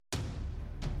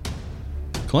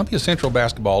Columbia Central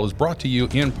Basketball is brought to you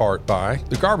in part by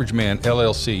The Garbage Man,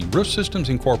 LLC, Roof Systems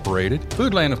Incorporated,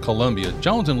 Foodland of Columbia,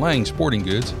 Jones & Lang Sporting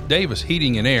Goods, Davis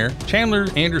Heating and Air, Chandler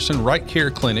Anderson Right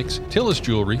Care Clinics, Tillis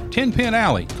Jewelry, 10 Pin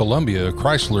Alley, Columbia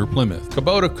Chrysler Plymouth,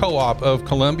 Kubota Co-op of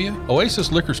Columbia,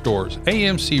 Oasis Liquor Stores,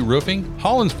 AMC Roofing,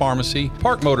 Hollins Pharmacy,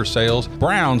 Park Motor Sales,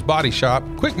 Brown's Body Shop,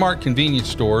 Quick Mart Convenience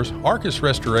Stores, Arcus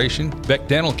Restoration, Beck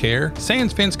Dental Care,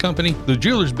 Sands Fence Company, The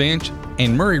Jewelers Bench,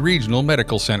 and Murray Regional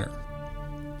Medical Center.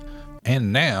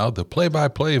 And now, the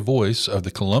play-by-play voice of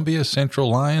the Columbia Central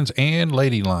Lions and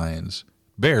Lady Lions,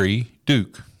 Barry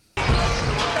Duke.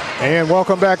 And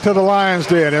welcome back to the Lions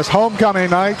Den. It's homecoming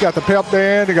night. Got the pep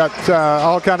band. You got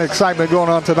all kind of excitement going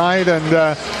on tonight.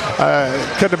 And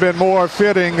couldn't have been more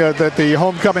fitting that the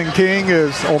homecoming king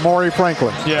is Omari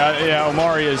Franklin. Yeah,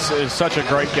 Omari is such a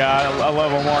great guy. I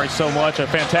love Omari so much. A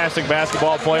fantastic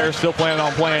basketball player, still planning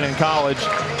on playing in college.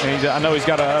 And I know he's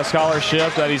got a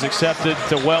scholarship that he's accepted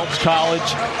to Welch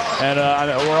College. And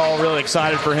we're all really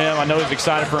excited for him. I know he's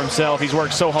excited for himself. He's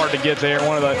worked so hard to get there.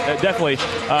 One of the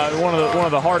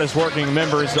hardest working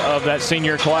members of that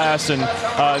senior class, and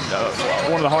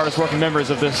one of the hardest working members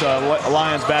of this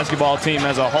Lions basketball team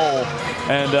as a whole.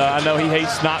 And I know he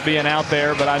hates not being out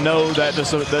there, but I know that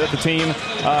the team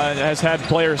has had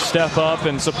players step up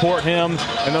and support him,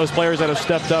 and those players that have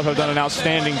stepped up have done an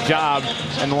outstanding job.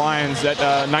 And the Lions at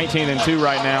 19-2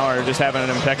 right now are just having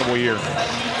an impeccable year.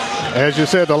 As you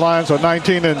said, the Lions are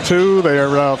 19-2. They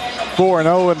are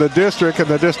 4-0 in the district, and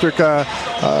the district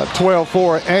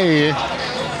 12-4A.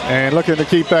 And looking to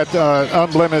keep that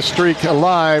unblemished streak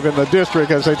alive in the district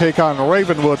as they take on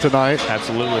Ravenwood tonight.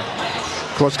 Absolutely.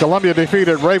 Of course, Columbia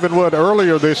defeated Ravenwood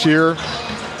earlier this year.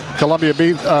 Columbia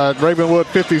beat Ravenwood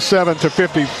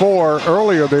 57-54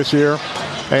 earlier this year.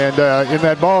 And in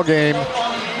that ball game,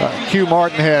 Q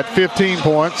Martin had 15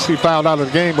 points. He fouled out of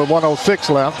the game with 1:06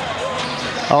 left.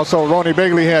 Also, Ronnie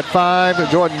Bagley had 5.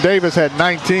 Jordan Davis had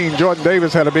 19. Jordan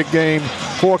Davis had a big game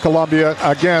for Columbia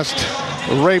against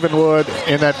Ravenwood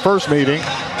in that first meeting.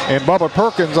 And Bubba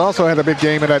Perkins also had a big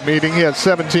game in that meeting. He had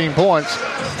 17 points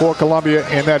for Columbia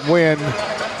in that win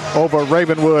over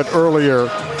Ravenwood earlier,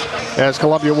 as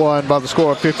Columbia won by the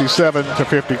score of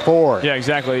 57-54. Yeah,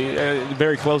 exactly.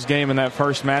 Very close game in that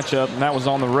first matchup, and that was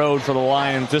on the road for the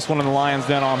Lions. This one in the Lions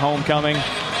Den on homecoming.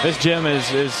 This gym has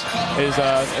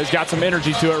got some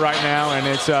energy to it right now, and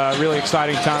it's a really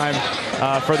exciting time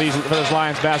for this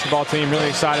Lions basketball team. Really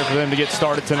excited for them to get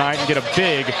started tonight and get a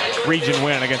big region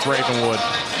win against Ravenwood.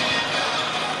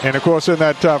 And of course, in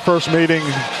that first meeting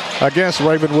against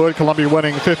Ravenwood, Columbia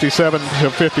winning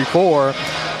 57-54.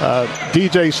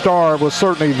 DJ Starr was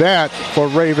certainly that for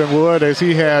Ravenwood, as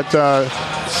he had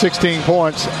 16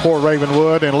 points for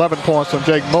Ravenwood and 11 points from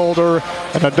Jake Mulder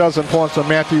and a dozen points from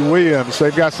Matthew Williams.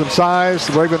 They've got some size,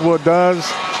 Ravenwood does,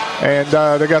 and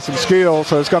they got some skills,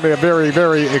 so it's going to be a very,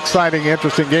 very exciting,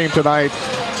 interesting game tonight.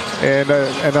 And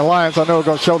the Lions, I know, are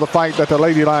going to show the fight that the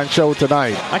Lady Lions showed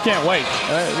tonight. I can't wait.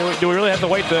 Do we really have to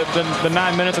wait the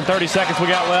 9 minutes and 30 seconds we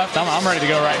got left? I'm ready to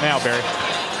go right now, Barry.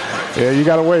 Yeah, you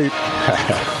got to wait.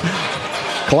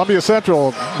 Columbia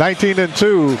Central,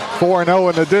 19-2, 4-0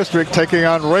 in the district, taking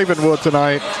on Ravenwood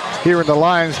tonight here in the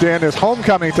Lions Den. It's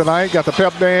homecoming tonight. Got the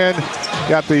pep band,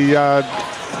 got the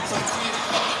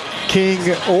King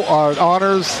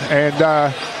honors, and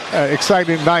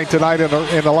exciting night tonight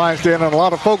in the Lions Den, and a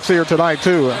lot of folks here tonight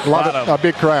too. A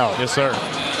big crowd. Yes, sir.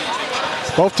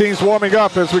 Both teams warming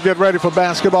up as we get ready for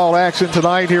basketball action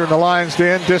tonight here in the Lions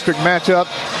Den. District matchup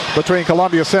between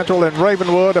Columbia Central and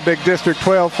Ravenwood, a big District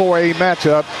 12-4A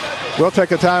matchup. We'll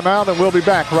take a timeout and we'll be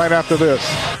back right after this.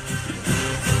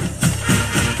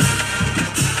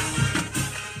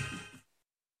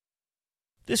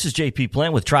 This is JP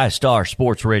Plant with TriStar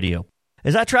Sports Radio.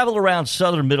 As I travel around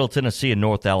southern Middle Tennessee and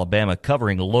North Alabama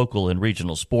covering local and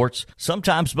regional sports,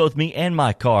 sometimes both me and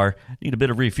my car need a bit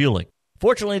of refueling.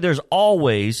 Fortunately, there's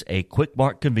always a Quick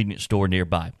Mart convenience store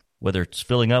nearby. Whether it's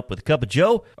filling up with a cup of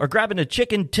joe or grabbing a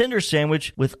chicken tender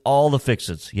sandwich with all the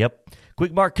fixins. Yep,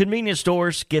 Quick Mart convenience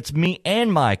stores gets me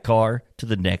and my car to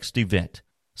the next event.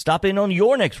 Stop in on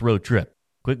your next road trip.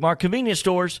 Quick Mart convenience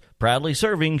stores, proudly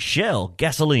serving Shell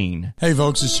gasoline. Hey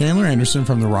folks, it's Chandler Anderson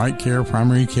from the Right Care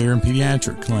Primary Care and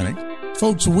Pediatric Clinic.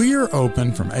 Folks, we are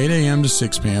open from 8 a.m. to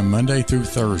 6 p.m. Monday through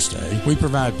Thursday. We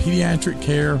provide pediatric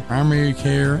care, primary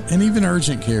care, and even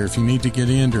urgent care if you need to get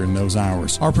in during those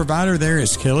hours. Our provider there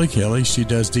is Kelly Kelly. She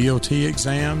does DOT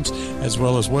exams as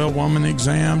well as well woman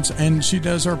exams, and she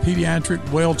does our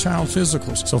pediatric well child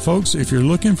physicals. So folks, if you're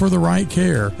looking for the right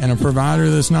care and a provider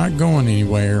that's not going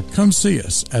anywhere, come see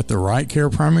us at the Right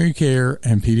Care Primary Care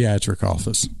and Pediatric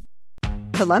Office.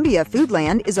 Columbia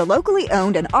Foodland is a locally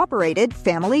owned and operated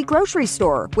family grocery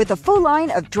store with a full line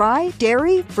of dry,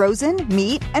 dairy, frozen,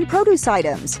 meat, and produce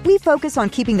items. We focus on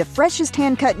keeping the freshest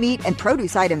hand-cut meat and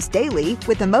produce items daily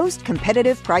with the most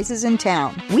competitive prices in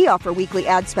town. We offer weekly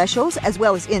ad specials as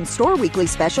well as in-store weekly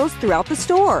specials throughout the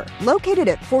store. Located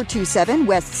at 427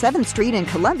 West 7th Street in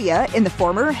Columbia in the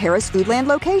former Harris Foodland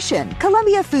location.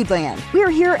 Columbia Foodland. We are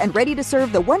here and ready to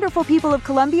serve the wonderful people of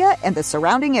Columbia and the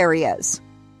surrounding areas.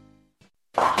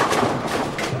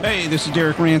 Hey, this is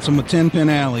Derek Ransom with 10 Pin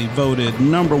Alley, voted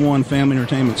 #1 family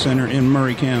entertainment center in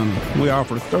Murray County. We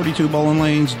offer 32 bowling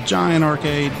lanes, giant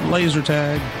arcade, laser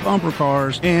tag, bumper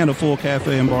cars, and a full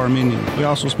cafe and bar menu. We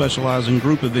also specialize in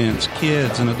group events,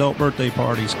 kids and adult birthday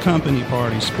parties, company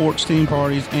parties, sports team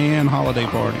parties, and holiday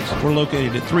parties. We're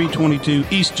located at 322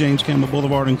 East James Campbell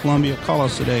Boulevard in Columbia. Call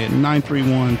us today at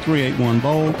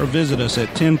 931-381-BOWL or visit us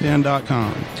at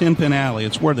 10pin.com. 10 Pin Alley,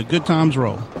 it's where the good times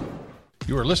roll.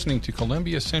 You are listening to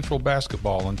Columbia Central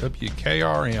Basketball on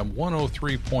WKRM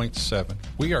 103.7.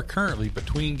 We are currently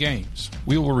between games.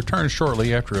 We will return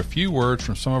shortly after a few words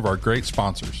from some of our great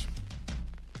sponsors.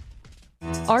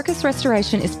 Arcus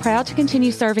Restoration is proud to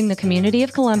continue serving the community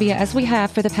of Columbia as we have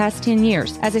for the past 10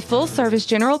 years. As a full-service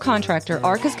general contractor,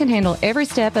 Arcus can handle every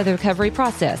step of the recovery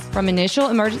process, from initial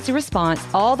emergency response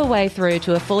all the way through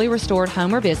to a fully restored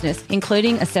home or business,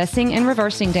 including assessing and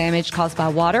reversing damage caused by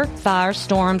water, fire,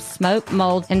 storms, smoke,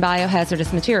 mold, and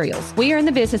biohazardous materials. We are in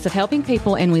the business of helping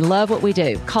people, and we love what we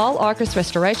do. Call Arcus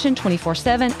Restoration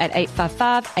 24/7 at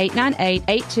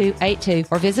 855-898-8282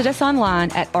 or visit us online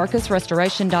at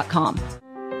arcusrestoration.com.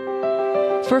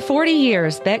 For 40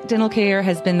 years, Beck Dental Care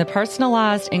has been the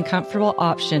personalized and comfortable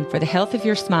option for the health of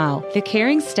your smile. The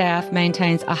caring staff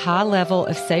maintains a high level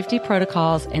of safety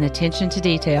protocols and attention to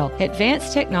detail.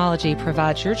 Advanced technology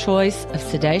provides your choice of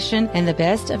sedation and the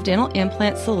best of dental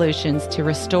implant solutions to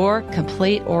restore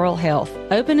complete oral health.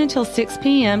 Open until 6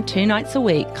 p.m. 2 nights a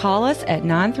week. Call us at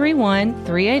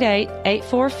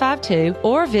 931-388-8452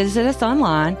 or visit us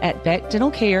online at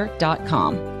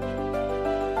beckdentalcare.com.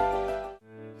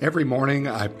 Every morning,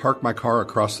 I park my car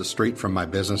across the street from my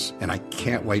business, and I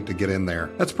can't wait to get in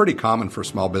there. That's pretty common for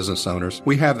small business owners.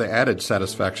 We have the added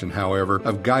satisfaction, however,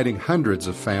 of guiding hundreds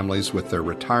of families with their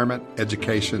retirement,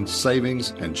 education,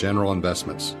 savings, and general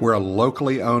investments. We're a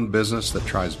locally owned business that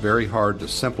tries very hard to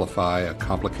simplify a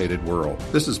complicated world.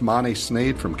 This is Monty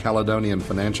Sneed from Caledonian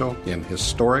Financial in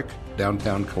historic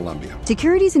downtown Columbia.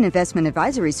 Securities and investment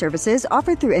advisory services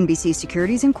offered through NBC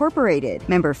Securities Incorporated,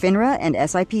 member FINRA and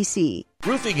SIPC.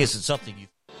 Roofing isn't something you...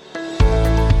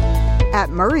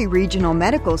 At Murray Regional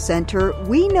Medical Center,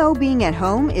 we know being at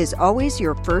home is always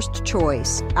your first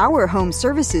choice. Our home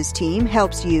services team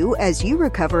helps you as you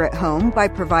recover at home by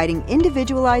providing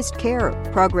individualized care,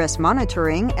 progress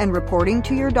monitoring, and reporting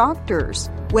to your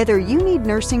doctors. Whether you need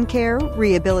nursing care,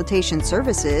 rehabilitation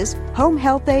services, home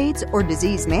health aides, or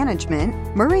disease management,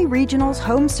 Murray Regional's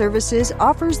Home Services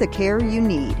offers the care you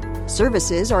need.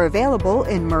 Services are available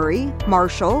in Murray,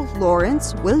 Marshall,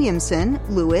 Lawrence, Williamson,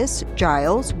 Lewis,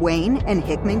 Giles, Wayne, and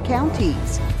Hickman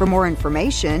counties. For more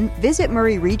information, visit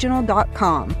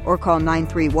murrayregional.com or call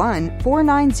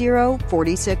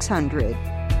 931-490-4600.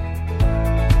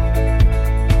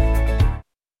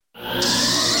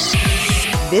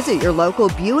 Visit your local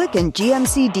Buick and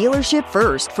GMC dealership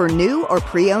first for new or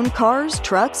pre-owned cars,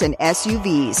 trucks, and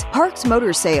SUVs. Parks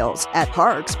Motor Sales. At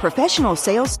Parks, professional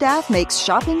sales staff makes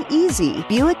shopping easy.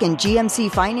 Buick and GMC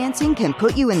financing can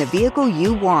put you in the vehicle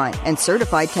you want, and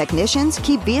certified technicians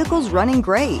keep vehicles running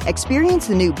great. Experience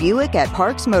the new Buick at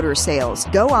Parks Motor Sales.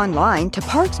 Go online to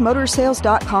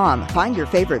parksmotorsales.com. Find your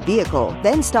favorite vehicle.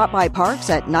 Then stop by Parks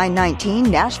at 919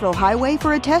 Nashville Highway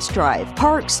for a test drive.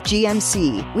 Parks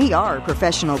GMC. We are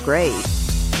professional grade.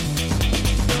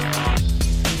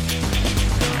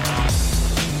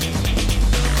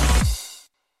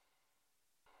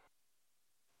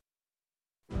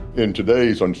 In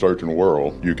today's uncertain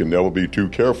world, you can never be too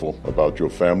careful about your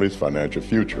family's financial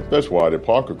future. That's why the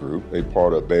Parker Group, a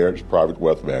part of Baird's Private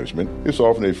Wealth Management, is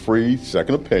offering a free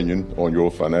second opinion on your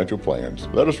financial plans.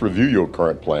 Let us review your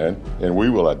current plan, and we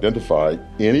will identify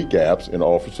any gaps and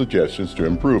offer suggestions to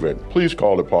improve it. Please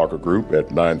call the Parker Group at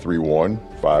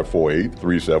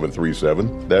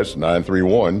 931-548-3737. That's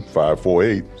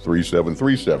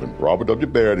 931-548-3737. Robert W.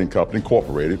 Baird & Company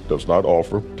Incorporated does not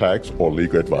offer tax or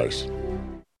legal advice.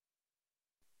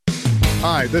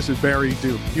 Hi, this is Barry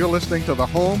Duke. You're listening to the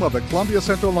home of the Columbia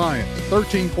Central Lions,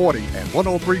 1340 and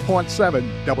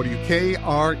 103.7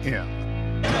 WKRM.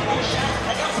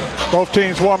 Both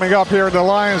teams warming up here in the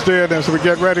Lions Den as we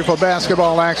get ready for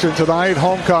basketball action tonight.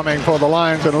 Homecoming for the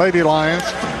Lions and Lady Lions.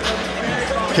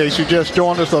 In case you just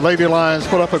joined us, the Lady Lions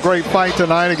put up a great fight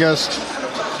tonight against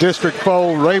district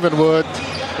foe Ravenwood.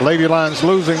 Lady Lions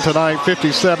losing tonight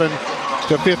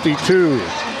 57-52.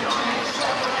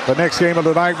 The next game of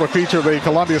the night will feature the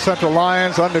Columbia Central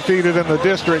Lions, undefeated in the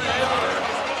district,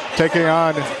 taking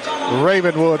on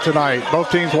Ravenwood tonight.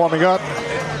 Both teams warming up.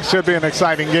 Should be an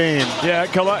exciting game. Yeah,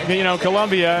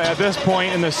 Columbia at this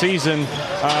point in the season,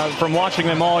 from watching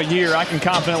them all year, I can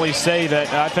confidently say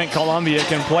that I think Columbia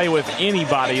can play with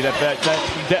anybody,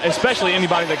 that especially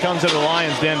anybody that comes into the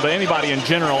Lions Den, but anybody in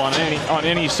general on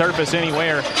any surface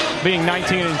anywhere. Being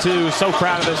 19-2, so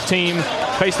proud of this team.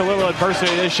 Faced a little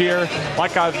adversity this year.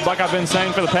 Like I've been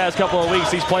saying for the past couple of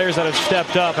weeks, these players that have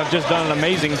stepped up have just done an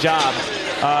amazing job.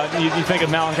 You think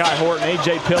of Malachi Horton,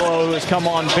 A.J. Pillow, who has come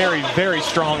on very, very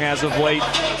strong as of late.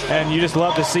 And you just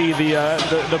love to see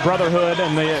the brotherhood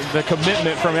and the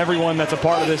commitment from everyone that's a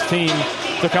part of this team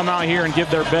to come out here and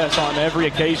give their best on every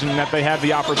occasion that they have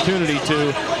the opportunity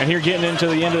to. And here getting into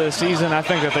the end of the season, I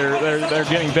think that they're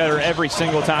getting better every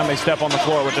single time they step on the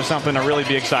floor, which is something to really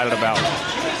be excited about.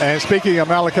 And speaking of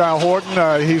Malachi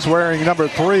Horton, he's wearing number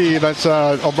 3. That's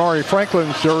Omari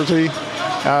Franklin's jersey.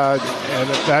 And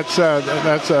that's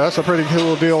a pretty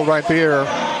cool deal right there.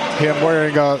 Him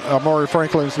wearing Omari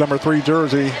Franklin's number 3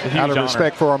 jersey out of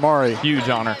respect for Omari. Huge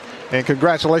honor. And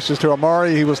congratulations to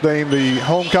Omari. He was named the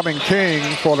homecoming king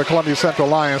for the Columbia Central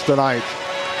Lions tonight.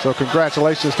 So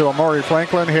congratulations to Omari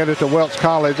Franklin, headed to Welch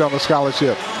College on the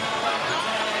scholarship.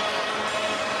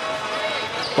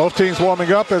 Both teams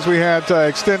warming up as we had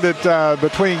extended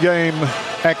between game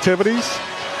activities.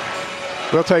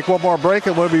 We'll take one more break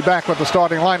and we'll be back with the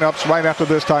starting lineups right after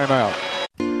this timeout.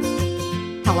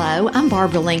 Hello, I'm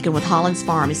Barbara Lincoln with Holland's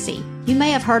Pharmacy. You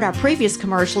may have heard our previous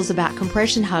commercials about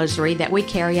compression hosiery that we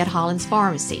carry at Holland's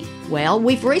Pharmacy. Well,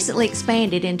 we've recently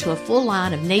expanded into a full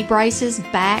line of knee braces,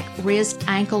 back, wrist,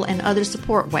 ankle, and other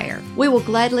support wear. We will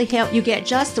gladly help you get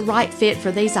just the right fit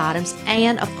for these items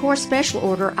and, of course, special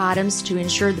order items to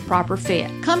ensure the proper fit.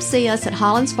 Come see us at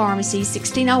Holland's Pharmacy,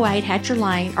 1608 Hatcher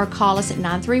Lane, or call us at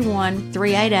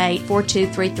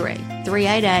 931-388-4233.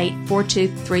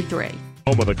 388-4233.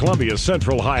 Home of the Columbia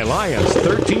Central High Lions,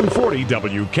 1340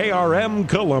 WKRM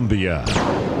Columbia.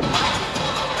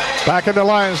 Back in the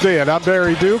Lions Den, I'm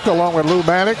Barry Duke along with Lou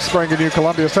Maddox, bringing you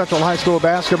Columbia Central High School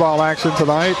basketball action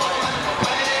tonight.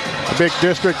 A big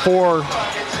District 12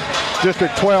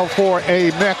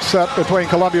 4A mix-up between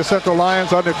Columbia Central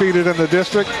Lions, undefeated in the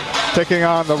district, taking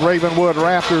on the Ravenwood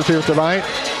Raptors here tonight.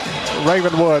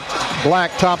 Ravenwood,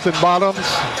 black tops and bottoms,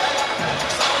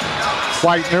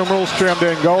 white numerals trimmed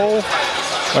in gold.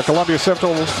 Columbia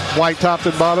Central, white tops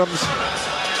and bottoms,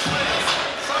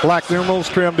 black numerals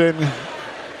trimmed in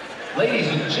Ladies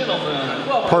and gentlemen,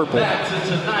 welcome purple. Back to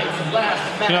tonight's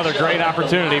last match. Another great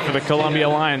opportunity for the Columbia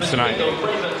Lions tonight.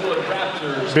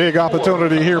 Big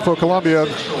opportunity here for Columbia.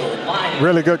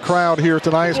 Really good crowd here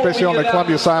tonight, especially on the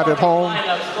Columbia side at home.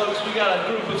 Folks, we got a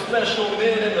group of special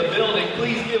men in the building.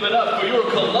 Please give it up for your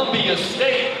Columbia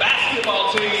State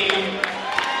basketball team.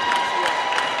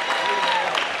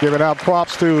 Giving out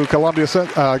props to Columbia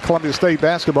State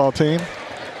basketball team.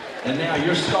 And now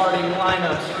your starting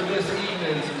lineups for this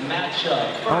evening's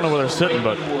matchup. I don't know where they're sitting,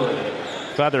 but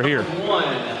glad they're here. Number 1,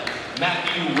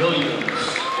 Matthew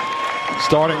Williams.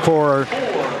 Starting for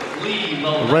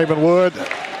Ravenwood,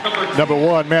 number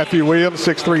 1, Matthew Williams,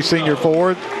 6'3" senior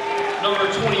forward. Number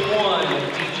 21,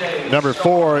 DJ. Number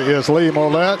 4 is Lee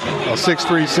Mollett, a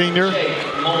 6'3" senior.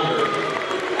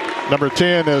 Number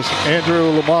 10 is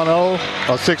Andrew Lumano,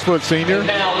 a 6-foot senior. And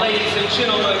now, ladies and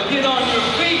gentlemen, get on your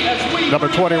feet as we Number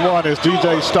 21 is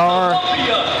DJ Starr,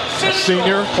 a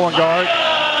senior point guard.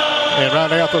 And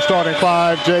rounding out the starting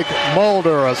 5, Jake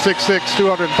Mulder, a 6'6",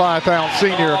 205-pound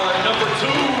senior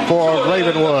for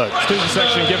Ravenwood. Student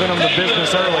section giving them the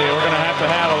business early. We're going to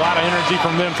have a lot of energy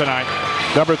from them tonight.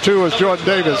 Number 2 is Jordan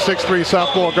Davis, 6'3"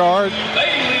 sophomore guard.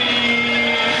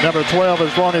 Number 12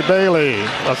 is Ronnie Bailey,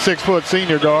 a 6-foot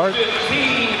senior guard.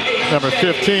 Number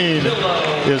 15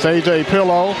 is A.J.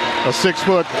 Pillow, a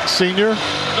 6-foot senior.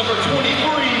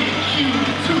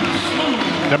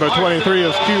 Number 23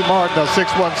 is Q Martin, a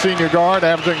 6'1" senior guard,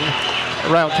 averaging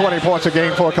around 20 points a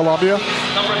game for Columbia.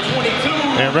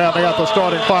 And rounding out the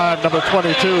starting 5, number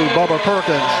 22, Bubba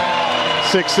Perkins,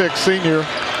 6'6" senior,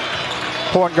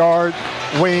 point guard,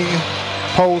 wing,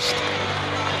 post,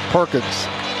 Perkins.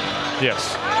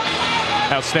 Yes.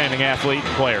 Outstanding athlete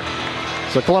and player.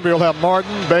 So Columbia will have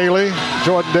Martin, Bailey,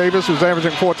 Jordan Davis, who's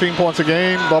averaging 14 points a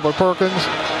game, Bubba Perkins,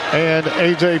 and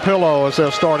A.J. Pillow as their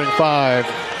starting 5.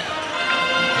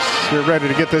 We're ready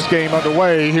to get this game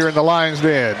underway here in the Lions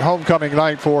Den. Homecoming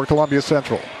night for Columbia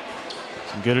Central.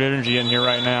 Some good energy in here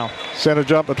right now. Center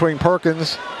jump between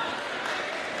Perkins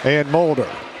and Mulder.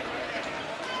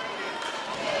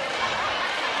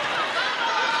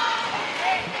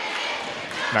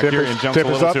 Nigerian jumps a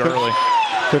little too early.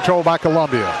 Controlled by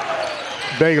Columbia.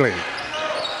 Bailey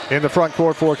in the front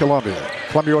court for Columbia.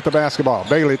 Columbia with the basketball.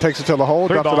 Bailey takes it to the hole,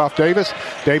 dumps it off Davis.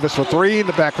 Davis for three.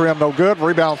 The back rim, no good.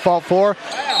 Rebound fought for.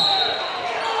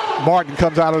 Martin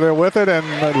comes out of there with it, and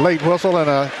a late whistle and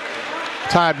a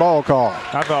tied ball call.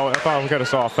 I thought we could have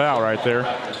saw a foul right there.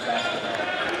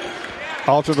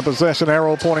 Alter the possession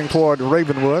arrow pointing toward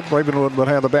Ravenwood. Ravenwood would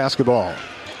have the basketball.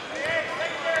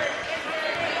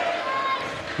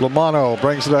 Lamano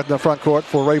brings it up in the front court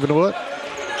for Ravenwood.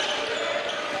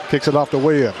 Kicks it off to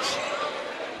Williams.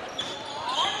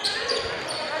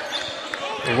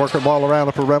 The working ball around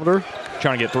the perimeter.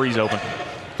 Trying to get threes open.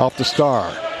 Off the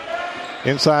Star.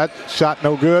 Inside, shot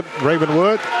no good.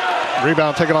 Ravenwood.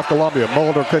 Rebound taken off Columbia.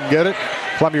 Mulder couldn't get it.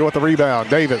 Columbia with the rebound.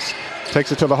 Davis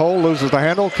takes it to the hole, loses the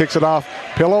handle, kicks it off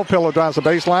Pillow. Pillow drives the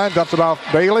baseline, dumps it off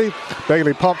Bailey.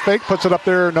 Bailey pump fake, puts it up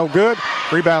there, no good.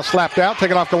 Rebound slapped out,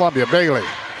 taken off Columbia. Bailey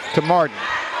to Martin,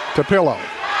 to Pillow.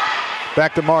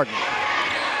 Back to Martin.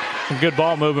 Some good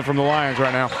ball movement from the Lions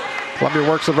right now. Columbia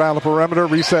works around the perimeter,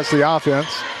 resets the offense.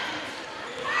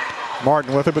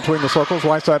 Martin with it between the circles.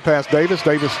 Right side pass Davis.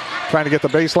 Davis trying to get the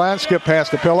baseline. Skip pass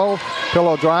to Pillow.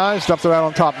 Pillow drives, dumps it out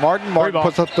on top. Martin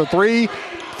puts up the three.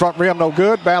 Front rim no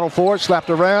good. Battle for it.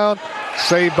 Slapped around.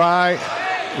 Saved by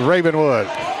Ravenwood.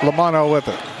 Lamano with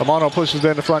it. Lamano pushes it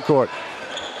in the front court.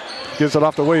 Gives it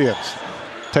off to Williams.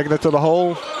 Taking it to the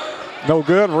hole. No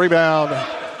good. Rebound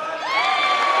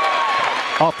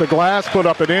off the glass. Put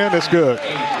up and in. It's good.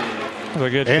 That's a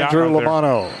good Andrew shot right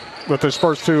Lamano with his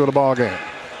first two of the ball game.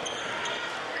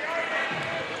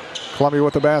 Columbia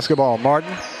with the basketball.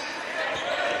 Martin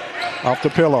off the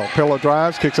Pillow. Pillow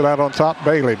drives, kicks it out on top.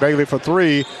 Bailey. Bailey for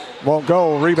three. Won't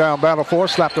go. Rebound battle for.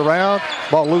 Slapped around.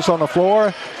 Ball loose on the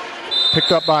floor.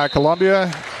 Picked up by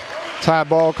Columbia. Tie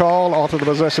ball call. Alter the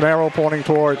possession arrow pointing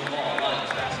toward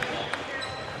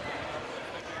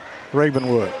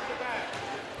Ravenwood.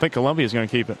 I think Columbia's going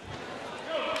to keep it.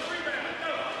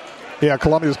 Yeah,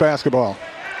 Columbia's basketball.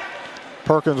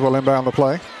 Perkins will inbound the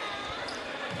play.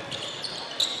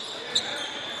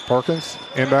 Perkins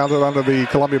inbounded under the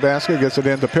Columbia basket, gets it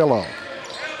into Pillow.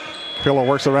 Pillow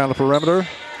works around the perimeter.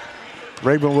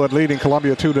 Ravenwood leading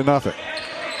Columbia 2-0.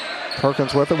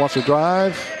 Perkins with it, wants to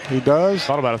drive. He does.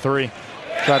 Thought about a three.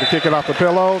 Tried to kick it off the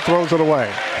Pillow, throws it away.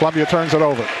 Columbia turns it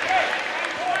over.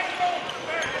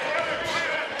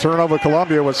 Turnover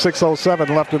Columbia with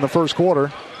 6:07 left in the first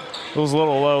quarter. It was a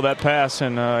little low, that pass,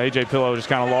 and A.J. Pillow just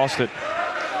kind of lost it.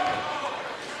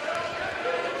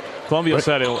 Columbia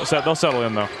they'll settle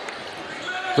in, though.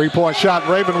 Three-point shot,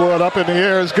 Ravenwood up in the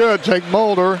air is good. Jake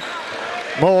Mulder.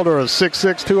 Mulder is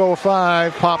 6'6",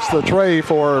 205. Pops the tray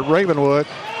for Ravenwood.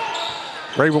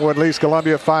 Ravenwood leads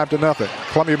Columbia 5-0.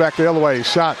 Columbia back the other way.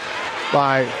 Shot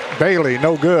by Bailey,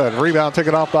 no good. Rebound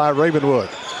taken off by Ravenwood.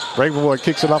 Ravenwood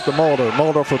kicks it off to Mulder.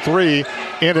 Mulder for three.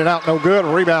 In and out, no good.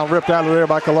 Rebound ripped out of there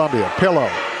by Columbia. Pillow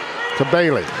to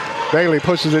Bailey. Bailey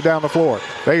pushes it down the floor.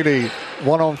 Bailey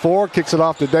 1-on-4, kicks it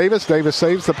off to Davis. Davis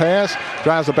saves the pass,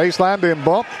 drives the baseline, then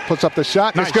bump, puts up the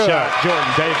shot. Nice it's good. shot,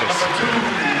 Jordan Davis.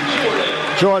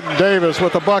 Jordan Davis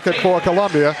with the bucket for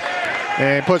Columbia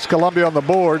and puts Columbia on the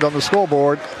board, on the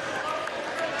scoreboard.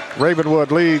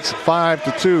 Ravenwood leads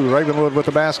 5-2. Ravenwood with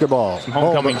the basketball. Some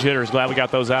homecoming jitters. Glad we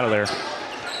got those out of there.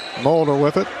 Mulder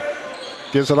with it.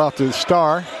 Gives it off to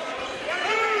Starr.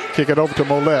 Kick it over to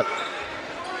Mollett.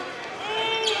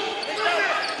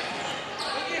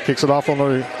 Kicks it off on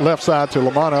the left side to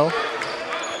Lamano.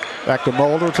 Back to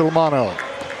Mulder to Lamano.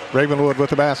 Ravenwood with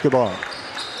the basketball.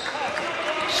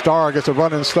 Starr gets a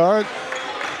running start.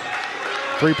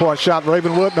 Three-point shot,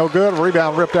 Ravenwood, no good.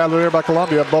 Rebound ripped out of there by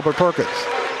Columbia. Bubba Perkins.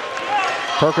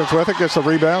 Perkins with it, gets the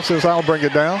rebound, says I'll bring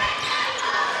it down.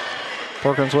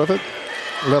 Perkins with it.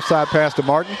 Left side pass to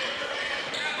Martin.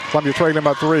 Columbia trailing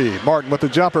by three. Martin with the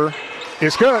jumper.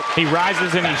 It's good. He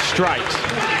rises and he strikes,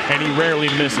 and he rarely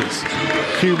misses.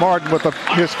 Hugh Martin with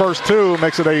his first two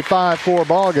makes it a 5-4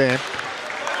 ball game.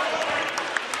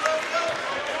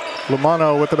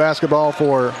 Lamano with the basketball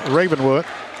for Ravenwood.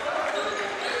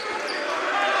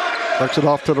 Works it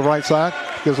off to the right side.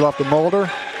 Gives it off to Mulder.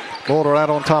 Mulder out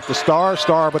on top to Starr.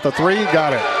 Starr with the three.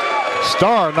 Got it.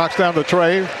 Starr knocks down the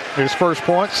tray. His first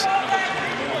points.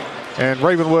 And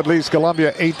Ravenwood leads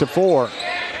Columbia 8-4.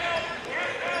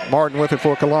 Martin with it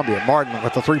for Columbia. Martin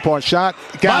with the three-point shot.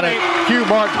 Got it. Hugh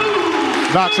Martin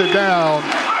knocks it down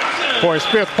for his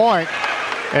fifth point.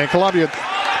 And Columbia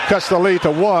cuts the lead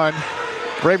to 1.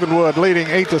 Ravenwood leading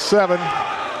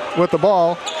 8-7 with the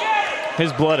ball.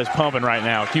 His blood is pumping right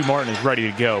now. Q Martin is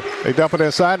ready to go. They dump it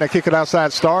inside, and they kick it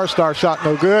outside Star. Star shot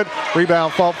no good.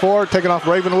 Rebound fought forward, taken off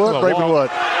Ravenwood. Ravenwood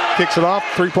kicks it off.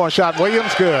 3-point shot,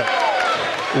 Williams, good.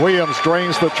 Williams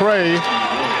drains the tray.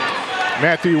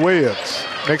 Matthew Williams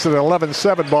makes it an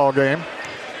 11-7 ball game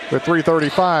with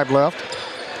 3:35 left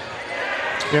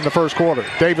in the first quarter.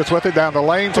 Davis with it down the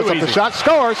lane, puts up the shot,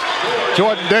 scores.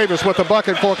 Jordan Davis with the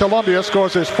bucket for Columbia,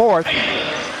 scores his fourth.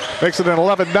 Makes it an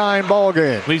 11-9 ball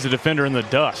game. Leaves the defender in the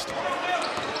dust.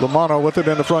 Lamano with it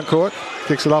in the front court.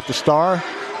 Kicks it off to Star.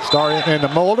 Star in the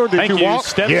Mulder. Did you walk?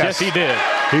 Steps, yes, he did.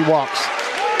 He walks.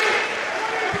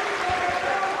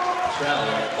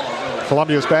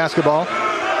 Columbia's basketball.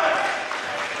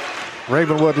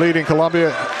 Ravenwood leading Columbia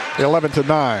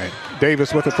 11-9.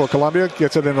 Davis with it for Columbia.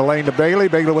 Gets it in the lane to Bailey.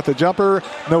 Bailey with the jumper.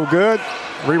 No good.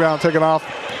 Rebound taken off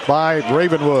by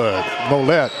Ravenwood.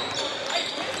 Mollett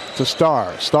to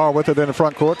Star. Star with it in the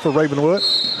front court for Ravenwood.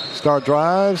 Star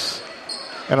drives.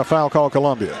 And a foul called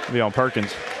Columbia. It'll be on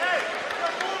Perkins.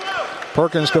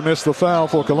 Perkins to miss the foul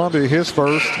for Columbia. His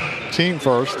first. Team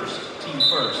first.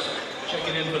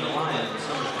 Checking in for the Lions.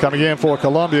 Coming in for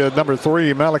Columbia, number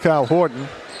 3, Malachi Horton.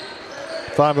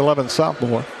 5'11"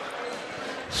 sophomore.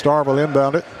 Star will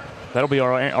inbound it. That'll be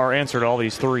our answer to all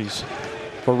these threes.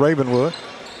 For Ravenwood.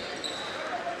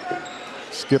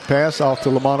 Skip pass off to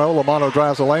Lamano. Lamano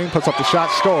drives the lane, puts up the shot,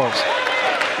 scores.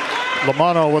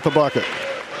 Lamano with the bucket.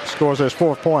 Scores his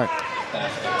fourth point.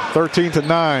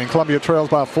 13-9. Columbia trails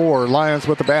by 4. Lions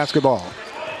with the basketball.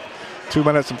 2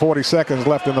 minutes and 40 seconds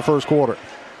left in the first quarter.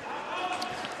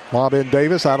 Lob in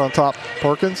Davis out on top.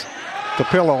 Perkins to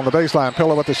Pillow on the baseline.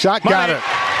 Pillow with the shot. Got it.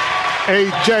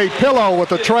 A.J. Pillow with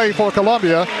the tray for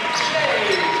Columbia.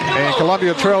 And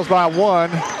Columbia trails by 1.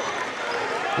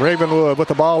 Ravenwood with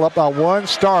the ball up by 1.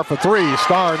 Star for 3.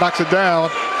 Star knocks it down.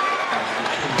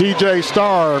 DJ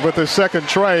Star with his second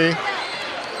tray.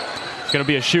 It's going to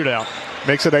be a shootout.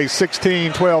 Makes it a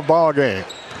 16-12 ball game.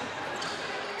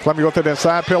 Columbia with it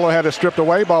inside. Pillow had it stripped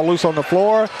away. Ball loose on the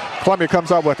floor. Columbia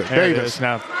comes up with it. There Davis. it is.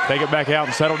 Now take it back out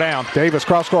and settle down. Davis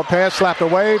cross-court pass, slapped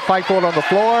away. Fight for it on the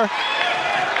floor.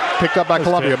 Picked up by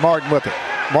Columbia. Martin with it.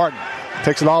 Martin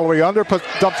takes it all the way under,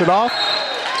 dumps it off.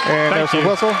 And there's a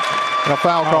whistle and a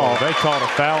foul call. They called a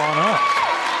foul on us.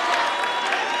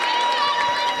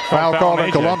 Foul called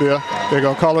on Columbia. They're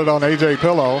going to call it on A.J.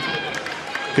 Pillow.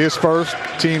 His first,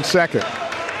 team second.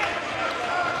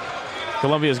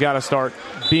 Columbia's got to start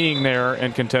being there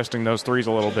and contesting those threes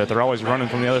a little bit. They're always running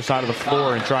from the other side of the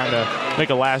floor and trying to make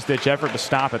a last-ditch effort to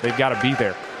stop it. They've got to be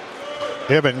there.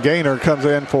 Evan Gaynor comes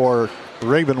in for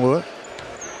Ravenwood.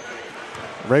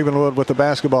 Ravenwood with the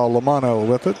basketball. Lamano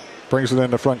with it. Brings it in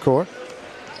the front court.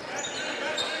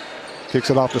 Kicks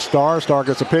it off to Star. Star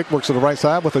gets a pick. Works to the right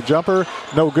side with a jumper.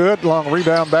 No good. Long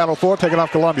rebound battle for. Taken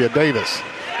off Columbia. Davis.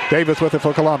 Davis with it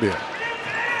for Columbia.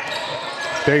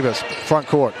 Davis, front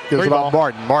court. Gives it off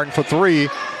Martin. Martin for 3.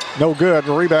 No good.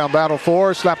 Rebound battle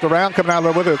 4. Slapped around. Coming out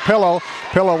of there with it. Pillow.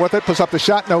 Pillow with it. Puts up the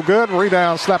shot. No good.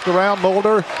 Rebound slapped around.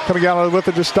 Mulder coming out of there with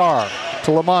it to Star.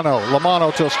 To Lamano.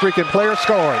 Lamano to a streaking player.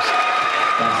 Scores.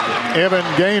 Evan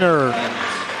Gaynor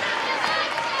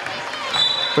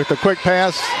with the quick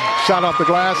pass. Shot off the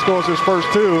glass. Scores his first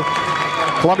 2.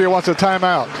 Columbia wants a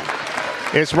timeout.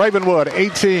 It's Ravenwood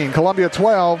 18. Columbia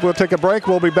 12. We'll take a break.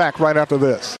 We'll be back right after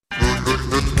this.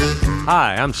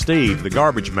 Hi, I'm Steve, the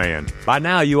garbage man. By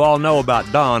now you all know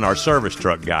about Don, our service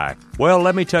truck guy. Well,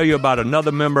 let me tell you about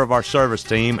another member of our service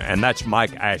team, and that's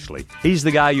Mike Ashley. He's the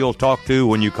guy you'll talk to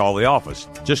when you call the office.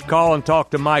 Just call and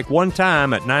talk to Mike one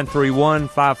time at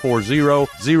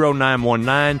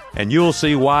 931-540-0919, and you'll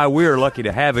see why we're lucky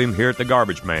to have him here at the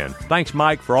Garbage Man. Thanks,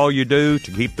 Mike, for all you do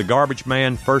to keep the Garbage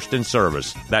Man first in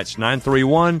service. That's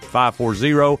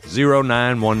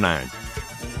 931-540-0919.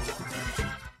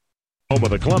 Home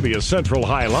of the Columbia Central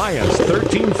High Lions,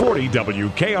 1340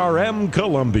 WKRM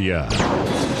Columbia.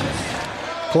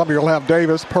 Columbia will have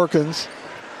Davis, Perkins,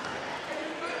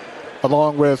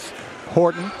 along with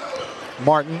Horton,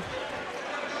 Martin,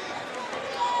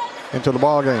 into the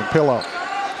ball game. Pillow.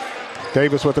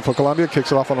 Davis with it for Columbia.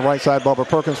 Kicks it off on the right side. Bubba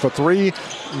Perkins for 3.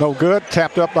 No good.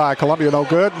 Tapped up by Columbia. No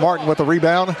good. Martin with the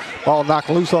rebound. Ball knocked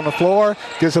loose on the floor.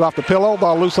 Gives it off to Pillow.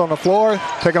 Ball loose on the floor.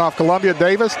 Taken off Columbia.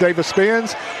 Davis. Davis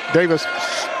spins. Davis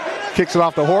kicks it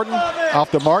off to Horton.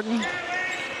 Off to Martin.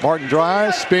 Martin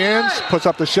drives. Spins. Puts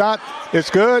up the shot. It's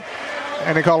good.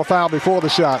 And they call a foul before the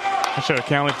shot. I should have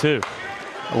counted 2.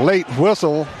 Late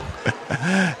whistle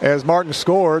as Martin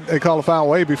scored. They call a foul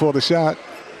way before the shot.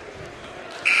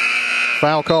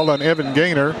 Foul called on Evan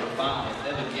Gaynor.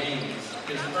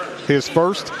 His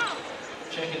first.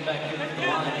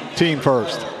 Team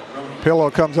first. Pillow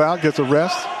comes out, gets a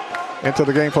rest. into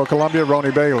the game for Columbia,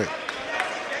 Ronnie Bailey.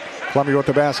 Columbia with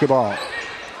the basketball.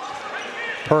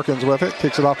 Perkins with it.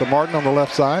 Kicks it off to Martin on the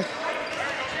left side.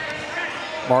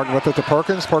 Martin with it to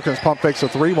Perkins. Perkins pump fakes a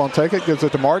three. Won't take it. Gives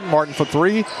it to Martin. Martin for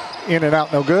three. In and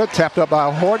out, no good. Tapped up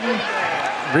by Horton.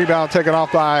 Rebound taken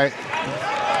off by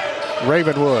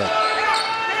Ravenwood.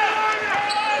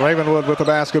 Ravenwood with the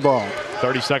basketball.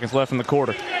 30 seconds left in the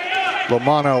quarter.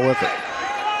 Lomano with it.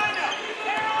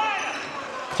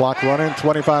 Clock running.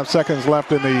 25 seconds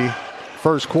left in the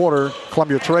first quarter.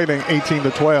 Columbia trailing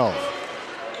 18-12.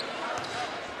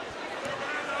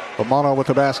 Lomano with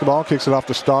the basketball. Kicks it off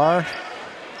to Starr.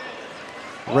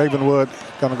 Ravenwood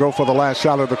going to go for the last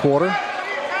shot of the quarter.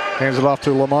 Hands it off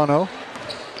to Lomano.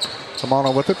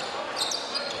 Lomano with it.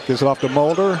 Gives it off to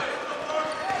Mulder.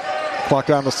 Clock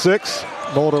down to 6.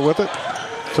 Mulder with it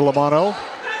to Lomano.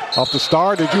 Off to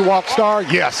Starr. Did you walk Starr?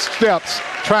 Yes. Steps.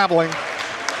 Traveling.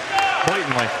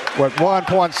 Blatantly. With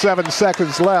 1.7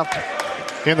 seconds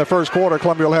left in the first quarter.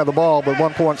 Columbia will have the ball, but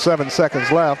 1.7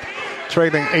 seconds left.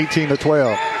 Trailing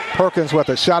 18-12. Perkins with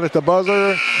a shot at the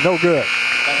buzzer. No good.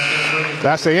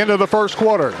 That's the end of the first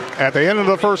quarter. At the end of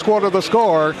the first quarter, the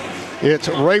score, it's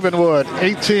Ravenwood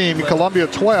 18, Columbia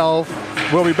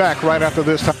 12. We'll be back right after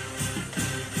this time.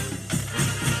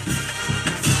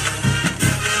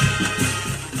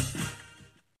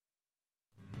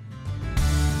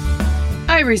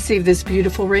 I received this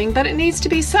beautiful ring, but it needs to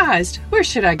be sized. Where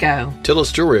should I go?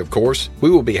 Tillis Jewelry, of course. We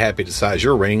will be happy to size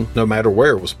your ring, no matter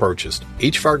where it was purchased.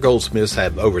 Each of our goldsmiths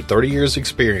have over 30 years'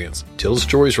 experience. Tillis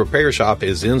Jewelry's repair shop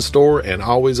is in store and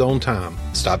always on time.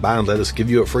 Stop by and let us give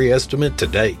you a free estimate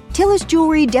today. Tillis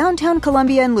Jewelry, downtown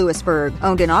Columbia and Lewisburg.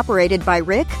 Owned and operated by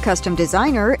Rick, custom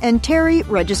designer, and Terry,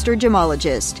 registered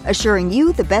gemologist. Assuring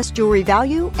you the best jewelry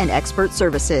value and expert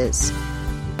services.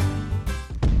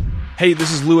 Hey,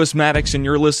 this is Lewis Maddox, and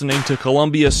you're listening to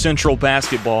Columbia Central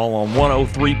Basketball on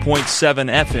 103.7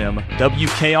 FM,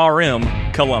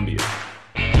 WKRM, Columbia.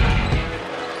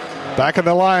 Back in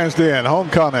the Lions Den,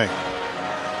 homecoming.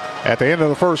 At the end of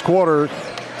the first quarter,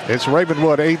 it's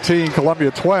Ravenwood 18,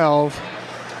 Columbia 12.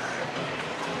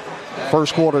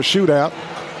 First quarter shootout.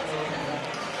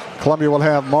 Columbia will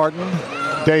have Martin,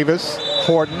 Davis,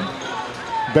 Horton,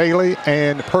 Bailey,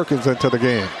 and Perkins into the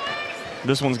game.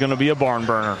 This one's going to be a barn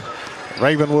burner.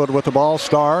 Ravenwood with the ball.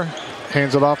 Starr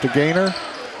hands it off to Gaynor.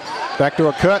 Back to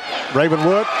a cut.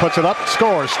 Ravenwood puts it up.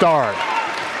 Scores. Starr.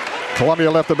 Columbia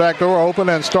left the back door open,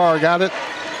 and Starr got it.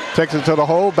 Takes it to the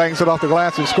hole. Bangs it off the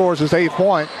glass and scores his 8th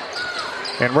point.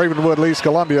 And Ravenwood leads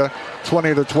Columbia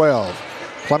 20-12.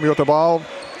 Columbia with the ball.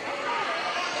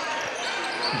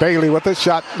 Bailey with it.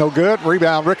 Shot no good.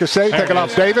 Rebound ricochet. Taken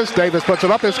off Davis. Davis puts it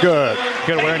up. It's good.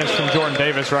 Good awareness from Jordan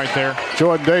Davis right there.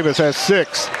 Jordan Davis has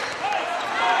 6.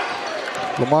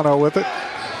 Lomano with it.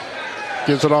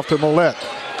 Gives it off to Millette.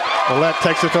 Millette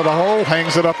takes it to the hole.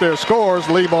 Hangs it up there. Scores.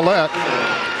 Lee Millette.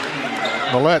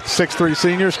 Millette, 6'3"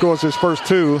 senior, scores his first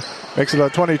 2. Makes it a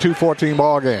 22-14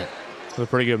 ball game. That's a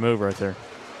pretty good move right there.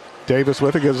 Davis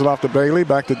with it. Gives it off to Bailey.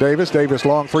 Back to Davis. Davis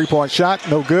long 3-point shot.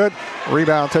 No good.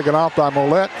 Rebound taken off by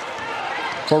Millette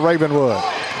for Ravenwood.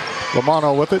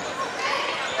 Lomano with it.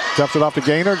 Jumps it off to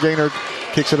Gaynor. Gaynor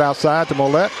kicks it outside to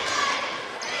Millette.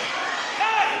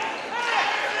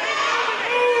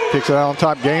 Kicks it out on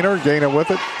top. Gaynor. Gaynor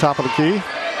with it. Top of the key.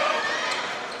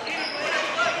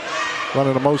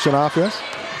 Running a motion offense.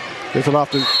 Gets it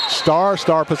off to Starr.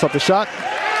 Starr puts up the shot.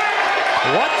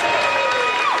 What?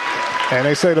 And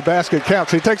they say the basket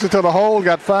counts. He takes it to the hole.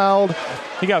 Got fouled.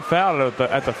 He got fouled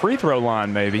at the free throw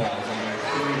line, maybe.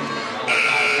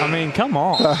 I mean, come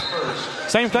on.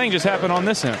 Same thing just happened on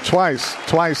this end.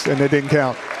 Twice, and they didn't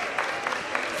count.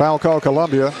 Foul call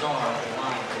Columbia.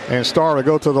 And Starr to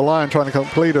go to the line trying to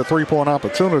complete a 3-point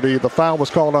opportunity. The foul was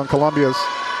called on Columbia's.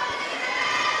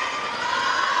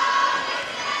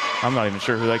 I'm not even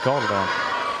sure who they called it on.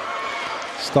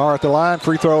 Starr at the line.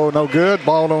 Free throw no good.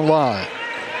 Ball on line.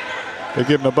 They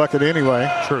give him the bucket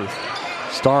anyway. Truth.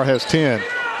 Starr has 10.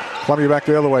 Columbia back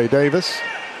the other way. Davis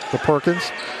to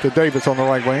Perkins to Davis on the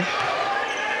right wing.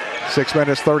 6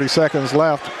 minutes, 30 seconds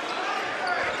left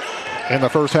in the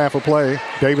first half of play.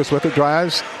 Davis with it,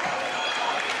 drives.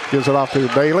 Gives it off to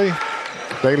Bailey.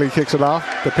 Bailey kicks it off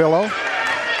to Pillow.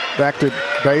 Back to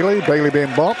Bailey. Bailey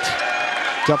being bumped.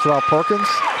 Jumps it off Perkins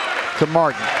to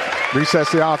Martin.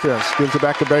 Resets the offense. Gives it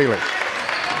back to Bailey.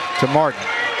 To Martin.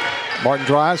 Martin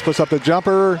drives, puts up the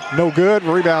jumper. No good.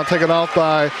 Rebound taken off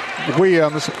by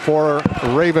Williams for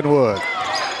Ravenwood.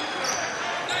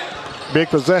 Big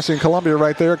possession. Columbia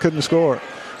right there. Couldn't score.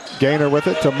 Gaynor with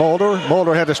it to Mulder.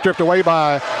 Mulder had it stripped away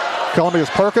by Columbia's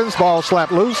Perkins. Ball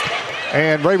slapped loose.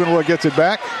 And Ravenwood gets it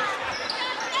back.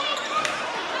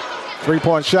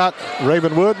 3-point shot,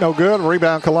 Ravenwood, no good.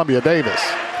 Rebound, Columbia. Davis.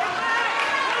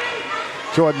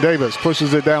 Jordan Davis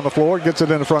pushes it down the floor, gets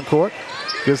it in the front court.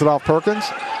 Gives it off Perkins.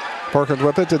 Perkins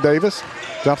with it to Davis.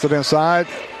 Dumps it inside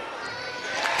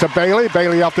to Bailey.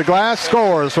 Bailey off the glass,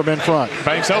 scores from in front.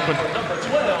 Banks open.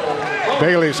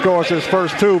 Bailey scores his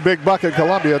first 2, big bucket,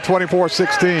 Columbia,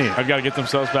 24-16. I've got to get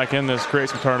themselves back in this, create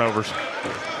some turnovers.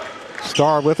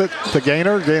 Star with it to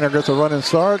Gaynor. Gaynor gets a running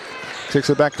start. Takes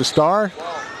it back to Star.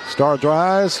 Star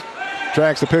drives.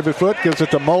 Drags the pivot foot. Gives it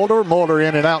to Mulder. Mulder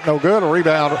in and out, no good. A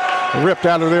rebound ripped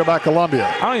out of there by Columbia.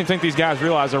 I don't even think these guys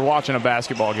realize they're watching a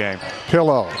basketball game.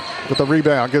 Pillow with the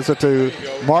rebound. Gives it to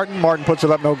Martin. Martin puts it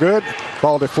up, no good.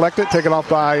 Ball deflected. Taken off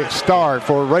by Star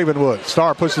for Ravenwood.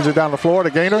 Star pushes it down the floor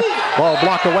to Gaynor. Ball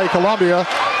blocked away, Columbia.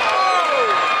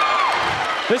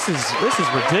 This is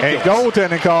ridiculous. A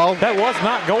goaltending call. That was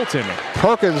not goaltending.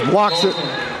 Perkins blocks it.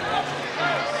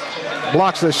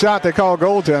 Blocks the shot. They call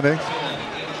goaltending.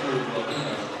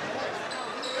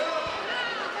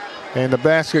 And the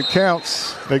basket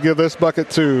counts. They give this bucket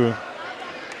to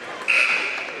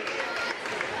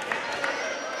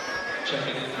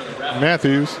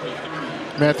Matthew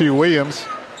Williams.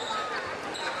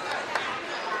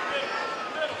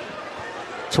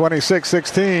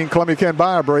 26-16. Columbia can't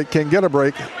buy a break, can get a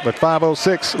break, but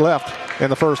 5:06 left in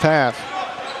the first half.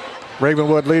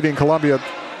 Ravenwood leading Columbia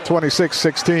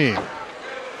 26-16.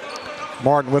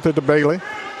 Martin with it to Bailey.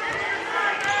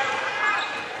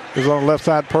 Is on the left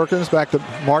side, Perkins, back to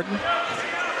Martin.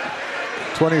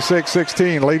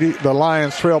 26-16, the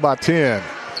Lions trail by 10.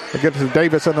 They get to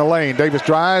Davis in the lane. Davis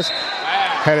drives,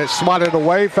 had it swatted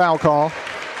away, foul call.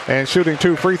 And shooting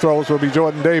 2 free throws will be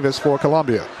Jordan Davis for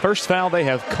Columbia. First foul they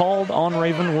have called on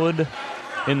Ravenwood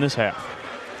in this half.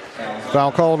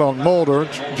 Foul called on Mulder.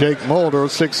 Jake Mulder,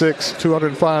 6'6",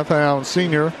 205-pound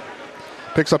senior.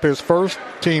 Picks up his first,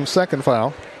 team second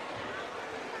foul.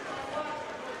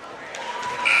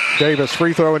 Davis,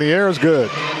 free throw in the air is good.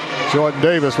 Jordan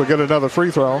Davis will get another free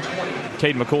throw.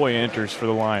 Cade McCoy enters for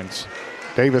the Lions.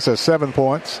 Davis has 7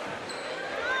 points.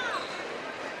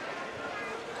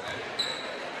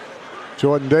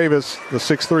 Jordan Davis, the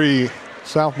 6'3"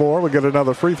 sophomore, will get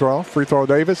another free throw. Free throw,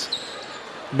 Davis.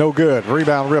 No good.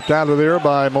 Rebound ripped out of there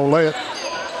by Mollett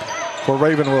for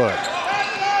Ravenwood.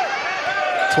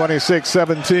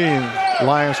 26-17.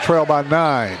 Lions trail by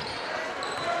 9.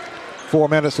 4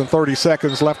 minutes and 30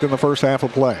 seconds left in the first half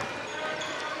of play.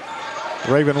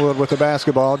 Ravenwood with the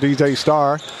basketball. DJ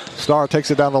Starr. Starr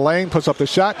takes it down the lane, puts up the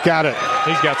shot. Got it.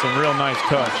 He's got some real nice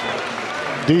touch.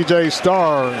 DJ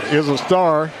Starr is a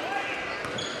star.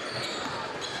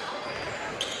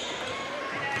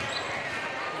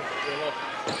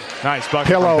 Nice bucket.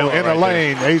 Pillow in the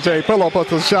lane. A.J. Pillow puts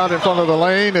the shot in front of the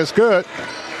lane. It's good.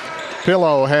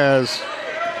 Pillow has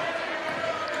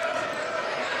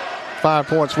 5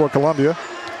 points for Columbia.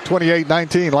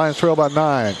 28-19. Lions trail by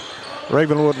 9.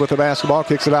 Ravenwood with the basketball.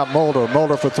 Kicks it out. Mulder.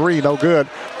 Mulder for 3. No good.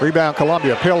 Rebound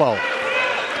Columbia. Pillow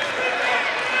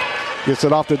gets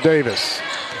it off to Davis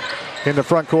in the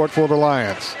front court for the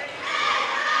Lions.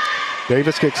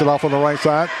 Davis kicks it off on the right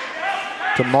side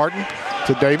to Martin,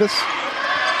 to Davis.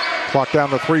 Clock down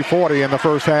to 3:40 in the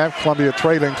first half. Columbia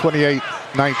trailing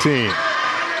 28-19.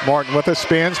 Martin with it,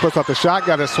 spins, puts up the shot,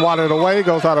 got it swatted away,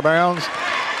 goes out of bounds.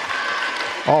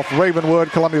 Off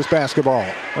Ravenwood, Columbia's basketball.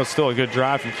 That's still a good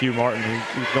drive from Q Martin.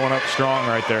 He's going up strong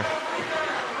right there.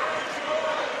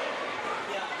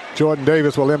 Jordan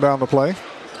Davis will inbound the play.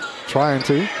 Trying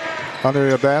to. Under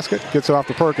the basket, gets it off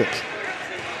to Perkins.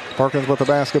 Perkins with the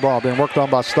basketball, being worked on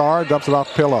by Starr, dumps it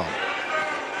off Pillow.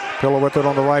 Pillow with it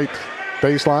on the right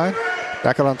baseline.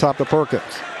 Back it on top to Perkins.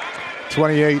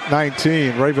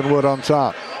 28-19, Ravenwood on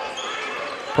top.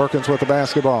 Perkins with the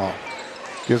basketball.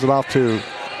 Gives it off to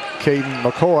Caden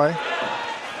McCoy.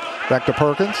 Back to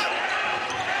Perkins.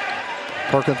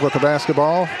 Perkins with the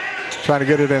basketball. Trying to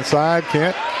get it inside.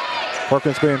 Can't.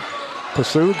 Perkins being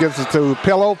pursued. Gives it to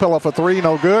Pillow. Pillow for 3.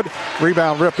 No good.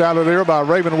 Rebound ripped out of there by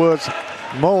Ravenwood's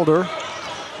Mulder.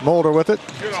 Mulder with it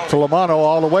to Lamano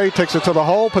all the way. Takes it to the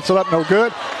hole. Puts it up. No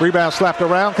good. Rebound slapped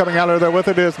around. Coming out of there with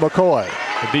it is McCoy.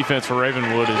 The defense for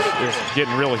Ravenwood is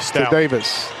getting really stout. To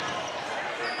Davis.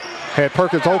 Had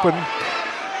Perkins open.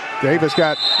 Davis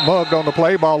got mugged on the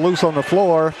play. Ball loose on the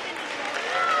floor.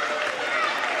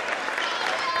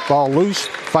 Ball loose.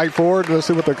 Fight forward. Let's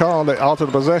see what they call it. Alter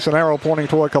the possession arrow pointing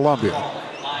toward Columbia.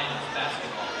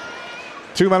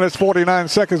 2 minutes, 49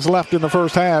 seconds left in the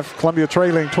first half. Columbia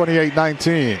trailing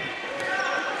 28-19.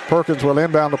 Perkins will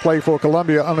inbound the play for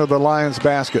Columbia under the Lions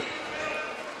basket.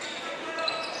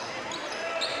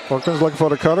 Perkins looking for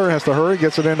the cutter. Has to hurry.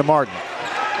 Gets it into Martin.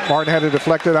 Martin had it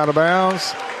deflected out of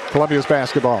bounds. Columbia's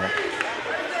basketball.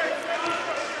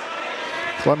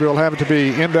 Columbia will have it to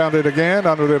be inbounded again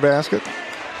under their basket.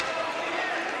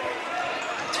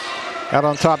 Out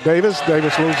on top, Davis.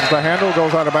 Davis loses the handle,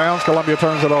 goes out of bounds. Columbia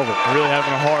turns it over. Really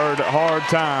having a hard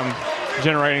time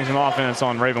generating some offense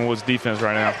on Ravenwood's defense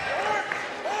right now.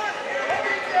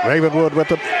 Ravenwood with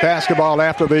the basketball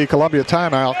after the Columbia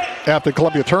timeout, after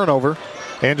Columbia turnover.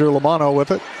 Andrew Lamano with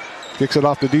it. Kicks it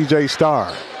off to DJ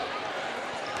Starr.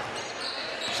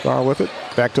 Starr with it.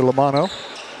 Back to Lamano.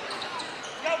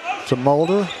 To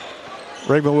Mulder.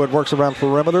 Ravenwood works around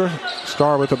perimeter.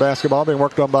 Starr with the basketball being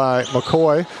worked on by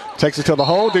McCoy. Takes it to the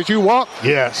hole. Did you walk?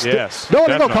 Yes. Yes. No,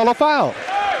 they don't call a foul.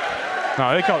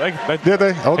 No, they called. Did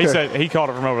they? Okay. He said he called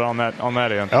it from over on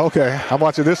that end. Okay. I'm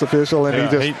watching this official,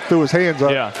 and he threw his hands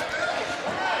up. Yeah.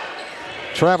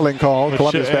 Traveling call.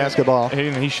 Columbia's basketball.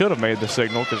 He should have made the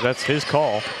signal because that's his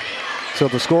call. So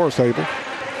the scores table.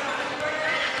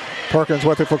 Perkins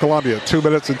with it for Columbia. 2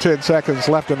 minutes and 10 seconds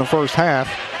left in the first half.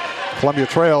 Columbia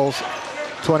trails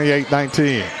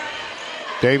 28-19.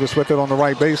 Davis with it on the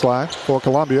right baseline for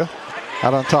Columbia.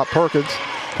 Out on top, Perkins.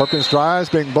 Perkins drives,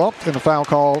 being bumped, and a foul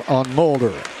call on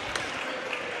Mulder.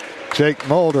 Jake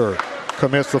Mulder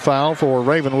commits the foul for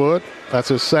Ravenwood. That's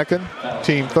his second,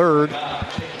 team third.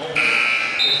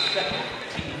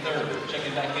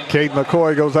 Cade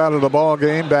McCoy goes out of the ball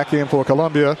game. Back in for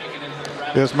Columbia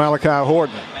is Malachi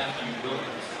Horton.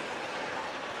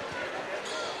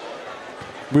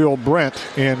 Will Brent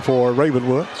in for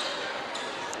Ravenwood.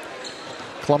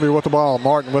 Columbia with the ball.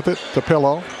 Martin with it to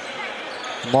Pillow.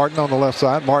 Martin on the left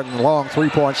side. Martin long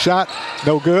three-point shot.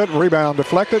 No good. Rebound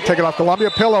deflected. Take it off Columbia.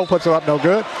 Pillow puts it up. No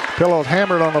good. Pillow's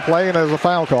hammered on the play, and there's a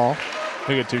foul call.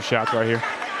 They get 2 shots right here.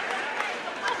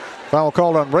 Foul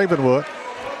called on Ravenwood.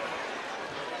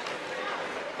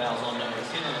 Fouls on number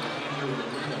 10, Andrew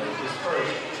Lino, his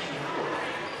first,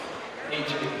 team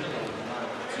 4. A.J.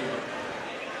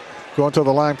 Pillow, Going to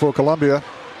the line for Columbia.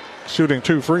 Shooting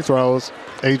 2 free throws,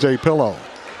 A.J. Pillow.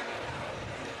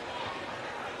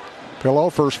 Pillow,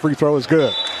 first free throw is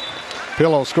good.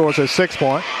 Pillow scores a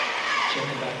 6-point.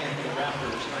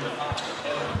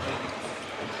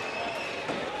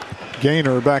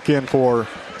 Gaynor back in for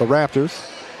the Raptors.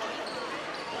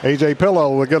 A.J.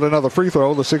 Pillow will get another free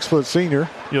throw, the 6-foot senior.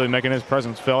 Really making his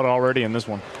presence felt already in this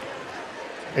one.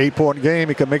 8-point game.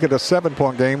 He can make it a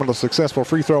 7-point game with a successful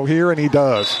free throw here, and he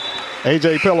does.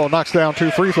 A.J. Pillow knocks down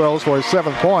 2 free throws for his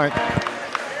 7th point.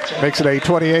 Makes it a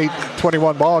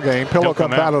 28-21 ball game. Pillow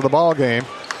comes out of the ball game.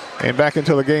 And back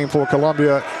into the game for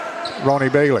Columbia, Ronnie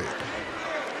Bailey.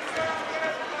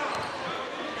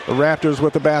 The Raptors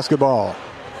with the basketball.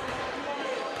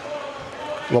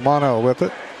 Lamano with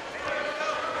it.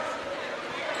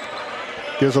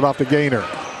 Gives it off to Gaynor.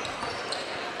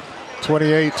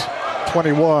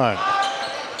 28-21.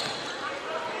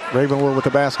 Ravenwood with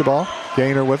the basketball.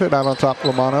 Gaynor with it, out on top,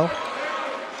 Lamano.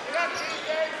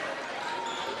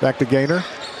 Back to Gaynor.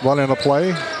 Running a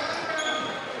play.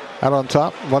 Out on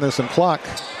top, running some clock.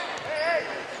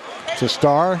 To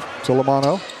Starr, to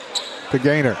Lamano, to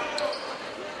Gaynor.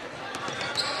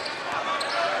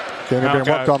 Gaynor being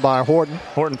worked on by Horton.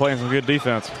 Horton playing some good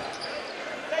defense.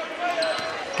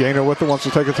 Gaynor with it, wants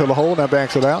to take it to the hole, now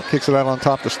backs it out. Kicks it out on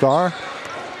top to Starr.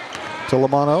 To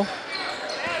Lamano.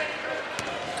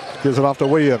 Gives it off to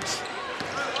Williams.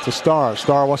 To Starr.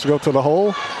 Starr wants to go to the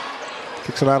hole.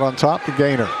 Kicks it out on top to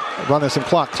Gaynor. Running some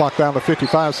clock. Clock down to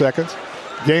 55 seconds.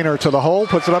 Gaynor to the hole.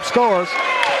 Puts it up. Scores.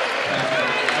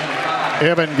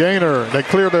 Evan Gaynor. They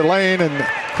clear the lane and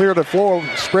clear the floor.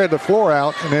 Spread the floor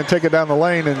out. And then take it down the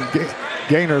lane. And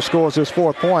Gaynor scores his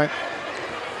 4th point.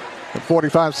 With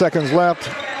 45 seconds left.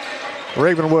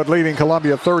 Ravenwood leading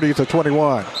Columbia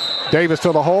 30-21. Davis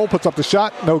to the hole. Puts up the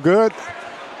shot. No good.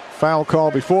 Foul call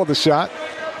before the shot.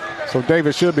 So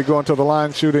Davis should be going to the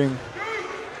line shooting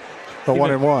a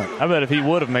 1-and-1. I bet if he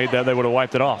would have made that, they would have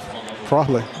wiped it off.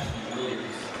 Probably.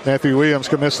 Matthew Williams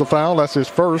commits the foul. That's his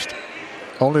first.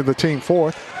 Only the team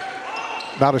 4th.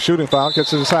 Not a shooting foul.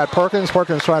 Gets it inside Perkins.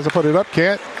 Perkins tries to put it up.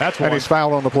 Can't. That's one. And he's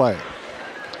fouled on the play.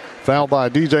 Fouled by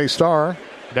DJ Starr.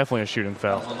 Definitely a shooting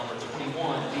foul.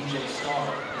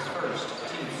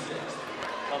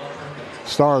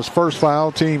 Starr's first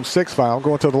foul, team 6th foul.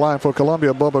 Going to the line for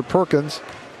Columbia, Bubba Perkins.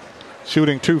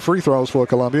 Shooting 2 free throws for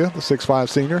Columbia, the 6'5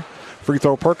 senior. Free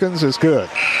throw Perkins is good.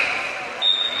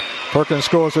 Perkins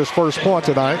scores his first point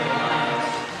tonight.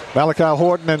 Malachi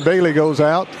Horton and Bailey goes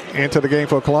out into the game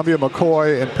for Columbia,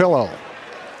 McCoy and Pillow.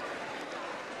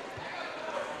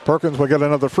 Perkins will get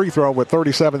another free throw with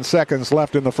 37 seconds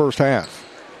left in the first half.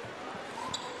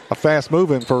 A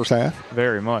fast-moving first half.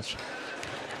 Very much.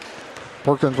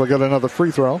 Perkins will get another free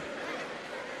throw.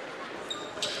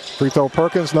 Free throw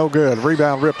Perkins, no good.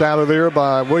 Rebound ripped out of there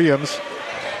by Williams.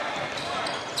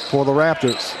 for the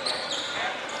Raptors.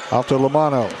 Out to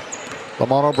Lamano.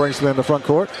 Lamano brings it into front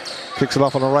court. Kicks it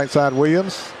off on the right side.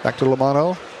 Williams. Back to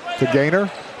Lamano. To Gaynor.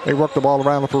 They work the ball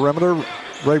around the perimeter.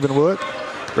 Ravenwood.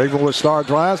 Ravenwood star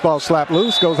drives. Ball slapped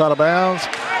loose. Goes out of bounds.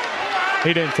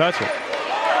 He didn't touch it.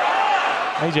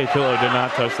 A.J. Pillow did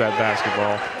not touch that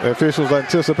basketball. The officials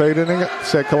anticipating it.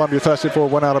 Said Columbia touched it before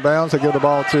it went out of bounds. They give the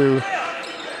ball to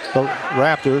the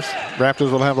Raptors.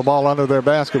 Raptors will have the ball under their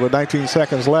basket with 19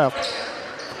 seconds left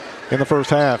in the first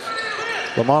half.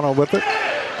 Lamano with it.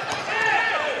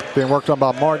 Being worked on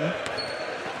by Martin.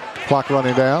 Clock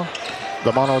running down.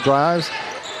 Lamano drives.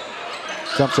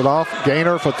 Jumps it off.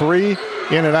 Gaynor for three.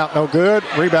 In and out, no good.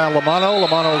 Rebound Lamano.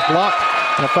 Lamano's blocked.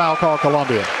 And a foul call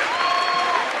Columbia.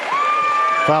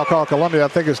 Foul call Columbia. I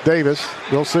think it's Davis.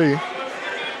 We'll see.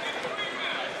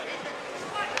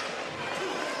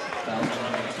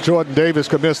 Jordan Davis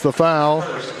commits the foul.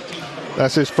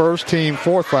 That's his first, team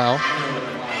fourth foul.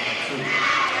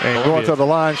 And going to the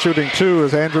line shooting two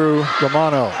is Andrew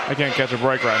Lamano. I can't catch a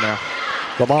break right now.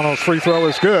 Lamano's free throw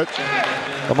is good.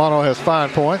 Lamano has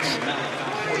 5 points.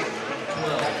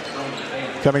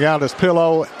 Coming out is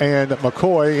Pillow and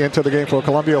McCoy into the game for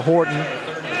Columbia. Horton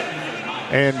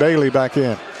and Bailey back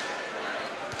in.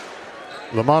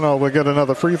 Lamano will get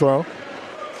another free throw.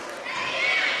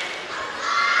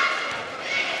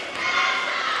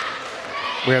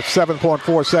 We have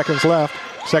 7.4 seconds left.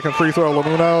 Second free throw,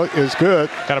 Lamano is good.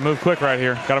 Got to move quick right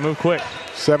here. Got to move quick.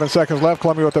 7 seconds left.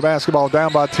 Columbia with the basketball,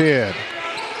 down by 10.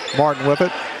 Martin with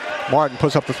it. Martin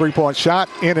puts up the three-point shot.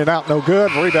 In and out, no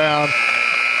good. Rebound,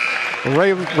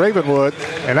 Ravenwood.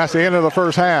 And that's the end of the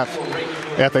first half.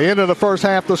 At the end of the first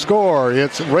half, the score,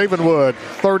 it's Ravenwood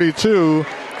 32,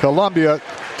 Columbia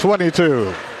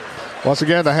 22. Once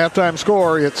again, the halftime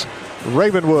score, it's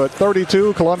Ravenwood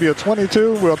 32, Columbia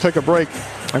 22. We'll take a break,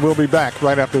 and we'll be back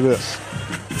right after this.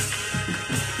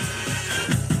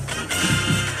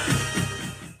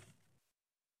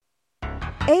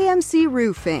 AMC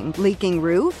Roofing. Leaking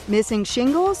roof? Missing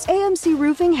shingles? AMC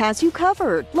Roofing has you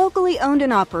covered. Locally owned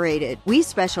and operated. We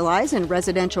specialize in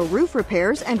residential roof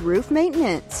repairs and roof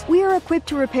maintenance. We are equipped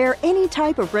to repair any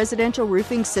type of residential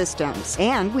roofing systems.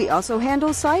 And we also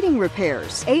handle siding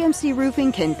repairs. AMC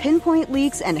Roofing can pinpoint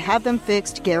leaks and have them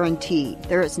fixed guaranteed.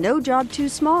 There is no job too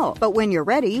small. But when you're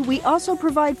ready, we also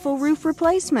provide full roof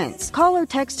replacements. Call or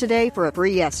text today for a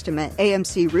free estimate.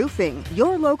 AMC Roofing,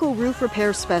 your local roof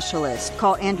repair specialist.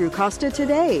 Call Andrew Costa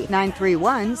today,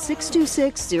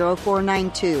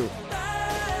 931-626-0492.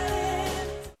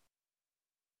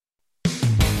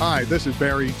 Hi, this is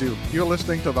Barry Duke. You're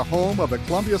listening to the home of the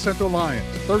Columbia Central Lions,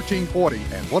 1340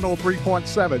 and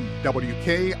 103.7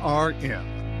 WKRM.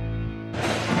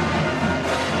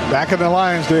 Back in the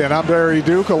Lions Den, I'm Barry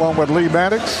Duke along with Lee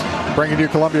Maddox, bringing you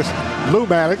Columbia's Lou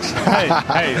Maddox. Hey,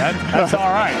 that's all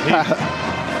right.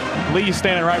 Lee's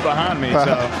standing right behind me,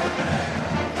 so...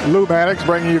 Lou Maddox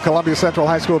bringing you Columbia Central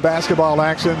High School basketball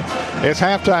action. It's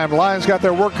halftime. Lions got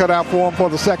their work cut out for them for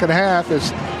the second half.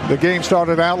 The game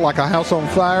started out like a house on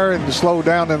fire and slowed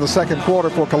down in the second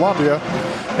quarter for Columbia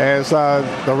as the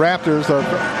Raptors,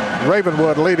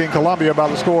 Ravenwood leading Columbia by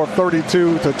the score of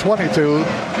 32-22.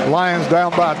 Lions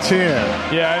down by 10.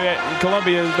 Yeah,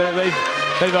 Columbia, they've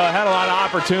had a lot of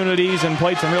opportunities and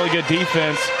played some really good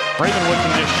defense. Ravenwood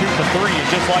can just shoot the three,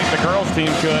 just like the girls'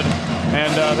 team could.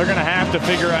 And they're going to have to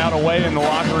figure out a way in the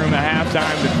locker room at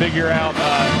halftime to figure out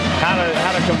how to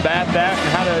combat that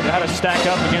and how to stack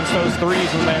up against those threes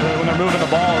when they're moving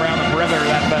the ball around the perimeter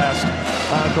that fast.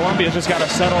 Columbia's just got to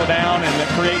settle down and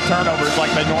create turnovers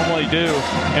like they normally do.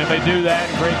 And if they do that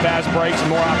and create fast breaks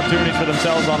and more opportunities for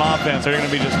themselves on offense, they're going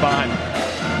to be just fine.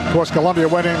 Of course,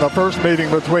 Columbia winning the first meeting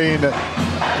between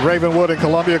Ravenwood and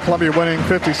Columbia. Columbia winning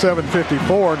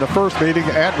 57-54 in the first meeting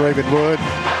at Ravenwood.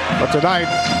 But tonight,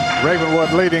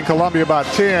 Ravenwood leading Columbia by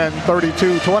 10,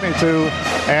 32-22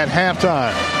 at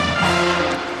halftime.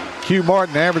 Hugh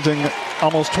Martin averaging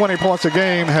almost 20 points a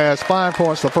game, has 5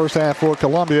 points the first half for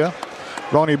Columbia.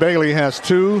 Ronnie Bailey has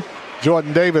 2.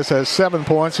 Jordan Davis has 7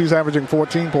 points. He's averaging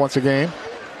 14 points a game.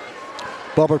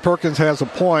 Bubba Perkins has a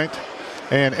point.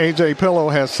 And A.J. Pillow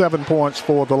has 7 points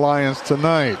for the Lions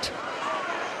tonight.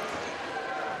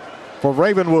 For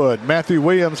Ravenwood, Matthew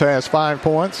Williams has 5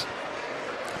 points.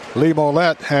 Lee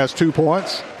Mollett has 2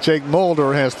 points. Jake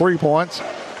Mulder has 3 points.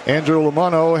 Andrew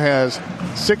Lamano has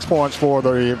 6 points for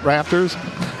the Raptors.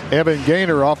 Evan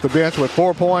Gaynor off the bench with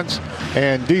 4 points.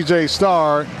 And DJ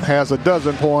Starr has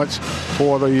 12 points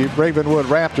for the Ravenwood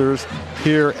Raptors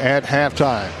here at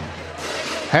halftime.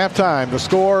 Halftime, the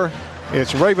score,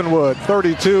 it's Ravenwood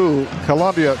 32,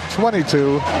 Columbia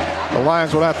 22. The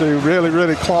Lions will have to really,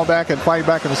 really claw back and fight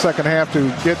back in the second half to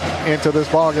get into this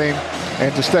ball game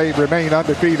and to remain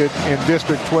undefeated in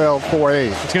District 12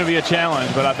 4A. It's going to be a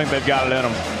challenge, but I think they've got it in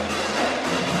them.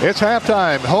 It's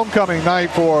halftime, homecoming night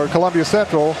for Columbia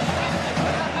Central.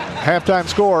 Halftime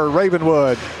score,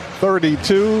 Ravenwood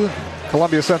 32,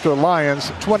 Columbia Central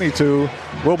Lions 22.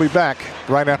 We'll be back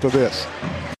right after this.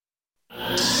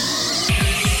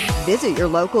 Visit your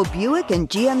local Buick and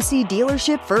GMC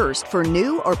dealership first for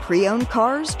new or pre-owned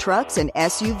cars, trucks, and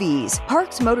SUVs.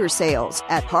 Parks Motor Sales.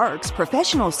 At Parks,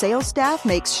 professional sales staff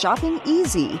makes shopping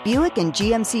easy. Buick and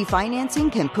GMC financing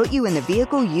can put you in the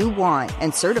vehicle you want,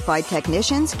 and certified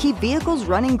technicians keep vehicles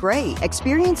running great.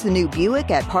 Experience the new Buick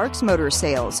at Parks Motor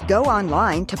Sales. Go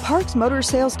online to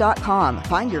parksmotorsales.com.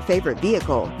 Find your favorite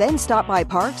vehicle. Then stop by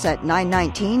Parks at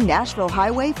 919 Nashville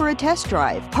Highway for a test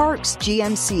drive. Parks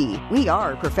GMC. We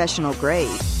are professional grade.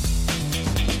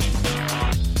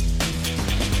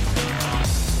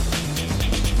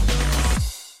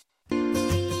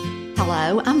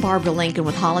 Hello, I'm Barbara Lincoln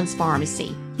with Hollins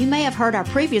Pharmacy. You may have heard our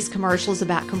previous commercials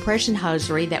about compression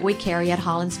hosiery that we carry at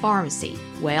Hollins Pharmacy.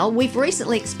 Well, we've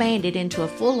recently expanded into a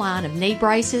full line of knee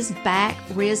braces, back,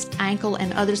 wrist, ankle,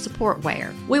 and other support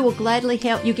wear. We will gladly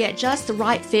help you get just the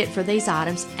right fit for these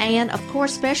items and, of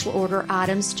course, special order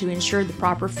items to ensure the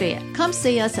proper fit. Come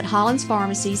see us at Hollins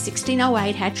Pharmacy,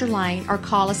 1608 Hatcher Lane, or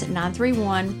call us at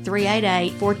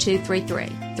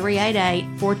 931-388-4233.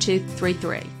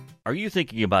 388-4233. Are you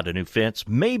thinking about a new fence?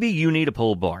 Maybe you need a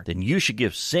pole barn. Then you should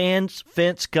give Sands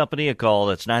Fence Company a call.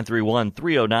 That's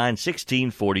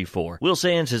 931-309-1644. Will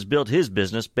Sands has built his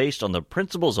business based on the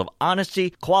principles of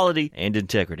honesty, quality, and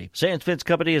integrity. Sands Fence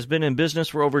Company has been in business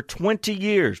for over 20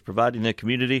 years, providing the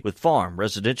community with farm,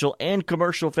 residential, and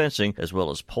commercial fencing, as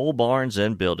well as pole barns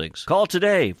and buildings. Call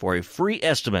today for a free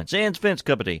estimate. Sands Fence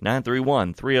Company,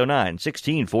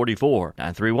 931-309-1644.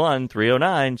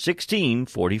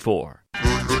 931-309-1644.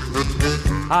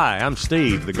 Hi, I'm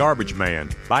Steve, the garbage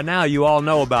man. By now you all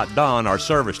know about Don, our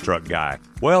service truck guy.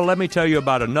 Well, let me tell you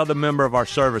about another member of our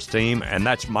service team, and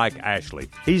that's Mike Ashley.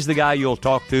 He's the guy you'll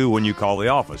talk to when you call the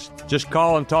office. Just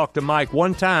call and talk to Mike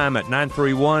one time at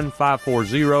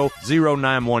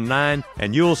 931-540-0919,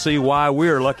 and you'll see why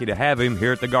we're lucky to have him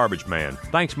here at the Garbage Man.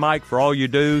 Thanks, Mike, for all you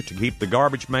do to keep the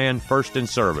Garbage Man first in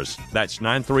service. That's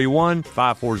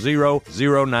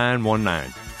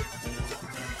 931-540-0919.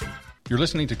 You're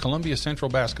listening to Columbia Central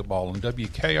Basketball on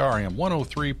WKRM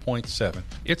 103.7.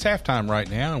 It's halftime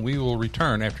right now, and we will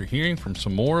return after hearing from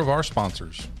some more of our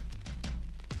sponsors.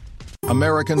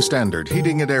 American Standard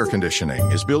Heating and Air Conditioning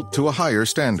is built to a higher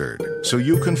standard, so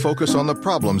you can focus on the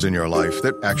problems in your life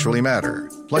that actually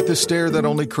matter, like the stair that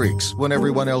only creaks when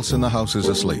everyone else in the house is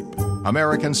asleep.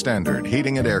 American Standard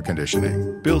Heating and Air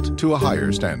Conditioning, built to a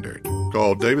higher standard.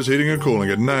 Call Davis Heating and Cooling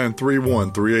at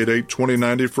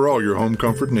 931-388-2090 for all your home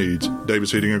comfort needs.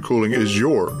 Davis Heating and Cooling is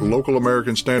your local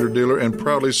American Standard dealer and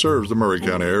proudly serves the Murray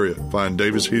County area. Find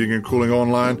Davis Heating and Cooling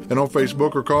online and on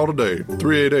Facebook or call today,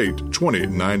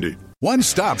 388-2090.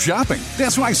 One-stop shopping.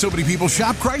 That's why so many people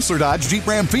shop Chrysler, Dodge, Jeep,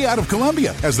 Ram, Fiat of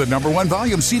Columbia. As the #1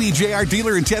 volume CDJR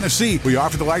dealer in Tennessee, we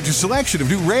offer the largest selection of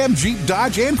new Ram, Jeep,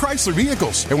 Dodge, and Chrysler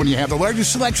vehicles. And when you have the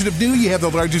largest selection of new, you have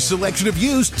the largest selection of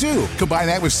used, too. Combine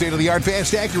that with state-of-the-art,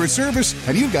 fast, accurate service,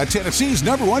 and you've got Tennessee's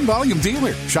 #1 volume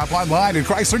dealer. Shop online at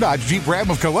Chrysler, Dodge, Jeep,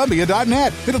 Ram of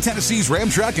Columbia.net. Middle Tennessee's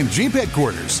Ram Truck and Jeep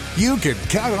headquarters. You can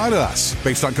count on us.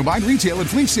 Based on combined retail and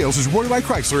fleet sales as reported by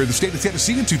Chrysler in the state of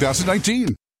Tennessee in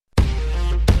 2019.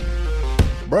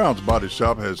 Brown's Body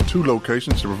Shop has 2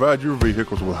 locations to provide your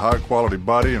vehicles with high-quality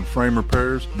body and frame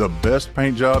repairs, the best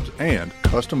paint jobs, and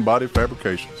custom body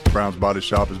fabrications. Brown's Body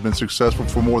Shop has been successful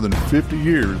for more than 50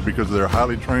 years because of their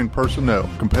highly trained personnel,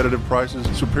 competitive prices,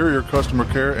 superior customer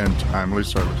care, and timely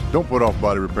service. Don't put off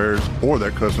body repairs or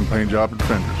that custom paint job at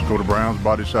Fenders. Go to Brown's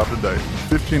Body Shop today,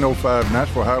 1505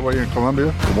 Nashville Highway in Columbia,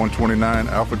 or 129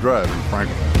 Alpha Drive in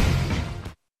Franklin.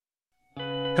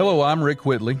 Hello, I'm Rick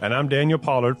Whitley. And I'm Daniel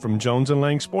Pollard from Jones &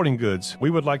 Lang Sporting Goods. We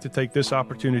would like to take this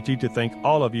opportunity to thank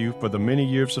all of you for the many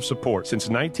years of support. Since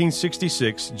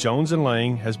 1966, Jones &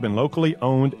 Lang has been locally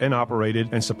owned and operated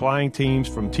and supplying teams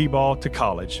from T-ball to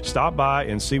college. Stop by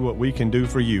and see what we can do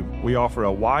for you. We offer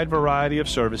a wide variety of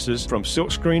services from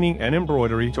silk screening and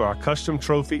embroidery to our custom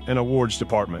trophy and awards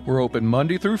department. We're open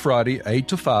Monday through Friday, 8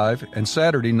 to 5, and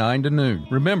Saturday, 9 to noon.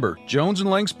 Remember, Jones &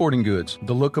 Lang Sporting Goods,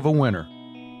 the look of a winner.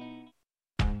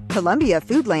 Columbia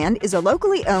Foodland is a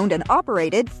locally owned and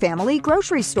operated family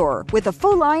grocery store with a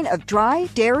full line of dry,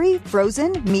 dairy,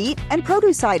 frozen, meat, and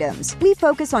produce items. We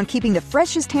focus on keeping the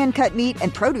freshest hand-cut meat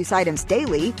and produce items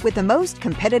daily with the most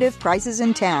competitive prices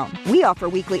in town. We offer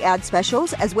weekly ad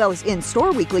specials as well as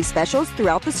in-store weekly specials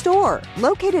throughout the store.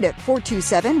 Located at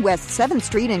 427 West 7th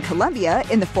Street in Columbia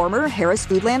in the former Harris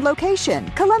Foodland location.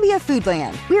 Columbia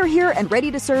Foodland. We're here and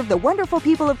ready to serve the wonderful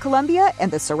people of Columbia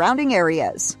and the surrounding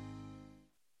areas.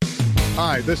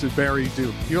 Hi, this is Barry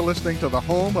Duke. You're listening to the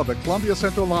home of the Columbia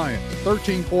Central Lions,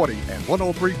 1340 and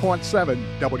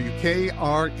 103.7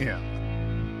 WKRM.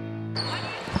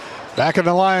 Back in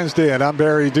the Lions Den, I'm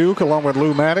Barry Duke along with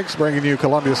Lou Maddox, bringing you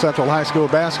Columbia Central High School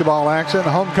basketball action.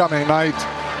 Homecoming night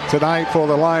tonight for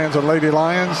the Lions and Lady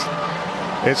Lions.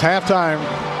 It's halftime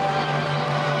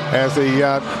as the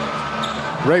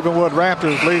Ravenwood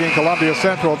Raptors leading Columbia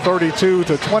Central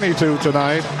 32-22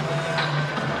 tonight.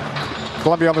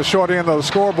 Columbia on the short end of the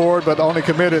scoreboard, but only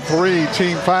committed 3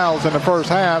 team fouls in the first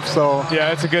half. So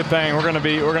yeah, it's a good thing. We're going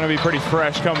to be pretty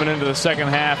fresh coming into the second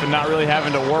half and not really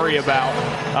having to worry about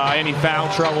any foul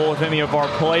trouble with any of our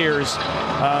players.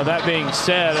 That being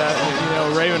said,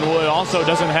 Ravenwood also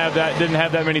didn't have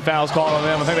that many fouls called on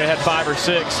them. I think they had 5 or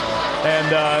 6, and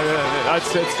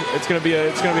it's going to be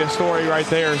a story right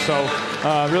there. So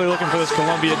really looking for this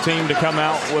Columbia team to come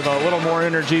out with a little more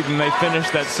energy than they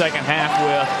finished that second half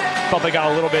with. Thought they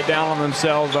got a little bit down on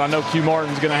themselves, but I know Q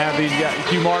Martin's going to have these guys,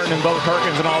 Q Martin and Bo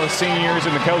Perkins and all the seniors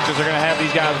and the coaches are going to have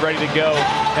these guys ready to go,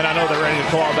 and I know they're ready to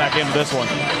claw back into this one.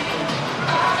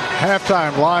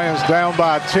 Halftime, Lions down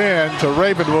by 10 to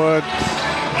Ravenwood.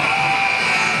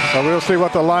 So we'll see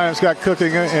what the Lions got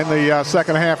cooking in the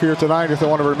second half here tonight if they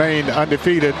want to remain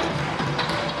undefeated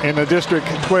in the District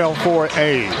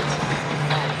 12-4A.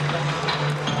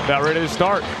 About ready to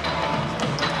start.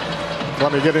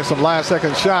 Let me get in some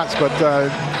last-second shots, but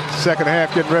second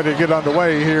half getting ready to get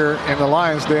underway here in the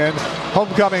Lions Den.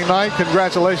 Homecoming night.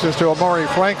 Congratulations to Amari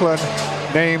Franklin,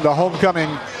 named the homecoming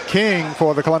king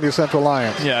for the Columbia Central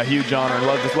Lions. Yeah, huge honor.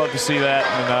 Love to see that,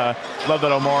 and love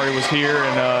that Amari was here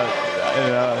and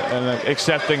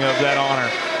accepting of that honor.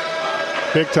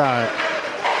 Big time.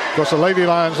 Of course, the Lady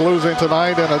Lions losing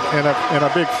tonight in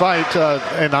a big fight,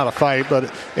 and not a fight, but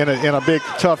in a big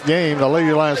tough game. The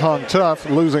Lady Lions hung tough,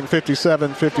 losing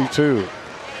 57-52.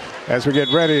 As we get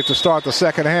ready to start the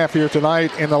second half here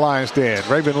tonight in the Lions Den,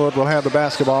 Ravenwood will have the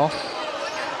basketball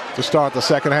to start the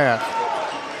second half.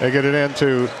 They get it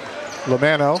into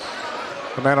Lamano.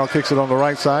 Lamano kicks it on the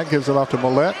right side, gives it off to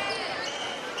Millette.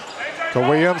 To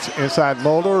Williams, inside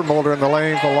Mulder. Mulder in the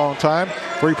lane for a long time.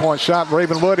 Three-point shot,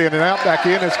 Ravenwood in and out, back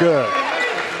in, it's good.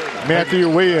 Matthew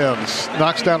Williams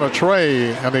knocks down a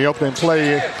tray on the opening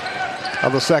play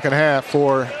of the second half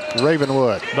for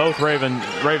Ravenwood. Both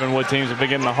Ravenwood teams have been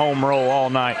getting the home roll all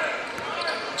night.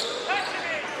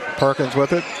 Perkins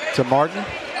with it to Martin.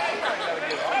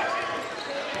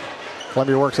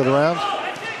 Columbia works it around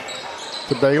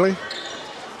to Bailey.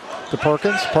 To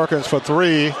Perkins. Perkins for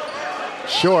 3.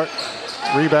 Short.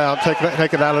 Rebound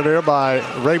taken out of there by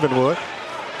Ravenwood.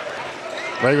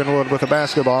 Ravenwood with the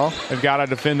basketball. They've got to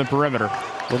defend the perimeter.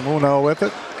 Lamuno with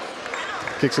it.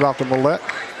 Kicks it off to Millette.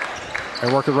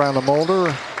 They work it around to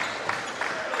Mulder.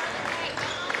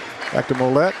 Back to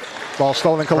Millette. Ball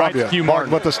stolen Columbia. Right,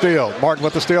 Martin with the steal. Martin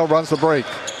with the steal, runs the break.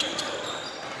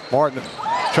 Martin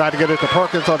tried to get it to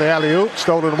Perkins on the alley-oop.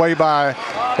 Stolen away by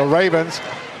the Ravens.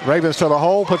 Ravens to the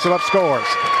hole, puts it up, scores.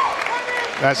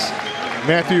 That's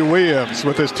Matthew Williams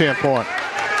with his 10-point.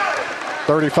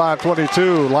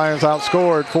 35-22. Lions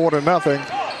outscored 4-0.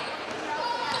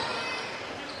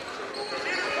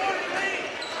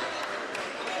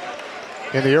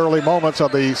 In the early moments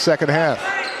of the second half.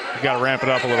 You got to ramp it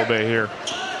up a little bit here.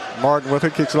 Martin with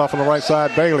it, kicks it off on the right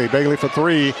side. Bailey for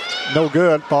 3, no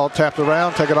good. Ball tapped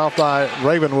around, taken off by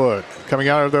Ravenwood. Coming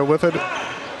out of there with it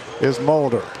is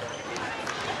Mulder.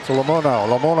 To Lamono.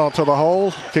 Lamono to the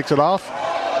hole, kicks it off.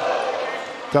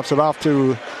 Dumps it off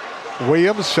to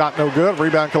Williams. Shot no good.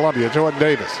 Rebound Columbia. Jordan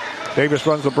Davis. Davis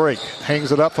runs the break.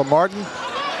 Hangs it up for Martin.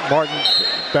 Martin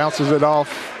bounces it off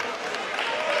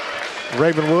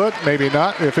Ravenwood. Maybe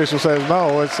not. The official says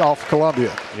no. It's off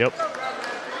Columbia. Yep.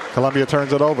 Columbia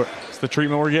turns it over. It's the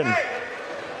treatment we're getting.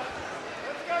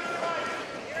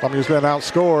 Columbia's been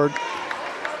outscored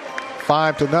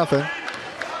 5-0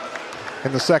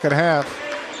 in the second half.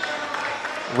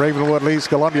 Ravenwood leads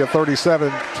Columbia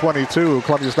 37-22.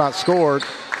 Columbia's not scored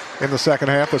in the second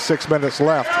half with 6 minutes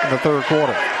left in the third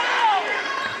quarter.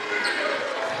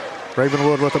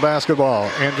 Ravenwood with the basketball.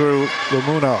 Andrew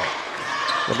Lamuno.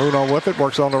 Lamuno with it,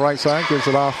 works on the right side, gives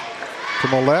it off to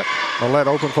Millette. Millette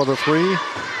open for the 3,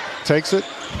 takes it.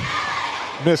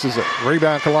 misses it.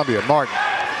 Rebound Columbia. Martin.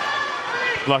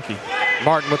 Lucky.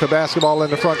 Martin with the basketball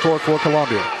in the front court for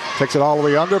Columbia. Takes it all the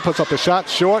way under, puts up the shot,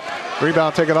 short.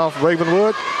 Rebound taken off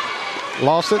Ravenwood.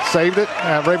 Lost it, saved it,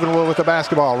 and Ravenwood with the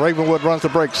basketball. Ravenwood runs the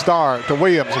break. Star to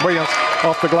Williams. Williams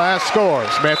off the glass, scores.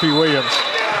 Matthew Williams.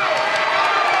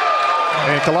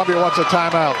 And Columbia wants a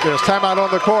timeout. There's timeout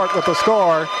on the court with the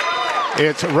score.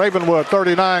 It's Ravenwood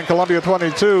 39, Columbia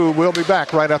 22. We'll be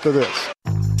back right after this.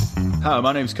 Hi,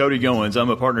 my name's Cody Goins. I'm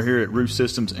a partner here at Roof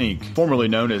Systems, Inc., formerly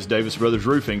known as Davis Brothers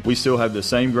Roofing. We still have the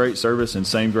same great service and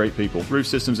same great people. Roof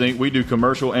Systems, Inc., we do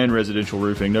commercial and residential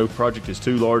roofing. No project is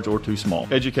too large or too small.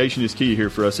 Education is key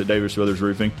here for us at Davis Brothers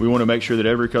Roofing. We want to make sure that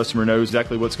every customer knows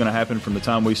exactly what's going to happen from the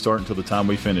time we start until the time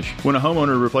we finish. When a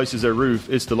homeowner replaces their roof,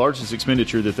 it's the largest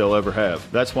expenditure that they'll ever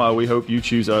have. That's why we hope you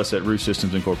choose us at Roof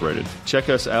Systems Incorporated. Check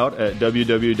us out at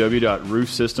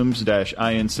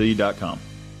www.roofsystems-inc.com.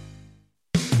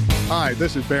 Hi,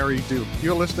 this is Barry Duke.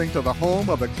 You're listening to the home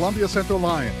of the Columbia Central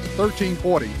Lions,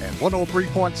 1340 and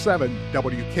 103.7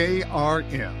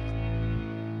 WKRM.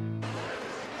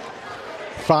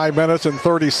 5 minutes and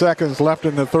 30 seconds left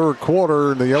in the third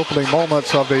quarter. The opening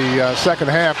moments of the second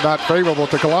half not favorable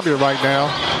to Columbia right now,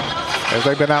 as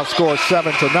they've been outscored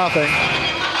 7-0.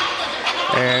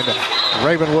 And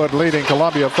Ravenwood leading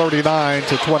Columbia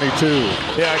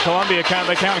 39-22. Yeah, Columbia kind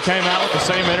of came out with the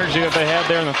same energy that they had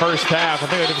there in the first half. I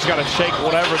think they just got to shake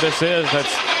whatever this is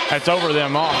that's over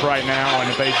them off right now. And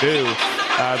if they do,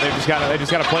 they just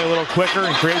got to play a little quicker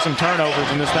and create some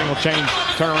turnovers, and this thing will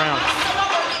turn around.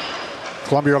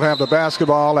 Columbia will have the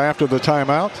basketball after the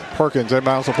timeout. Perkins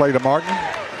inbounds the play to Martin.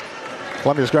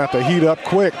 Columbia's going to have to heat up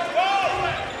quick.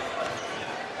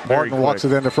 Martin walks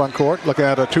it in the front court, looking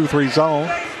at a 2-3 zone.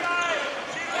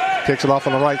 Kicks it off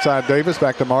on the right side. Davis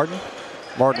back to Martin.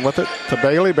 Martin with it to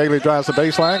Bailey. Bailey drives the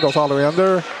baseline, goes all the way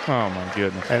under. Oh, my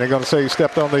goodness. And they're going to say he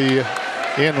stepped on the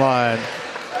in line.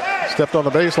 Stepped on the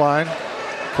baseline.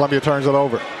 Columbia turns it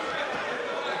over.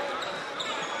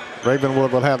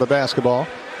 Ravenwood will have the basketball.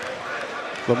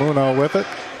 Lamuno with it.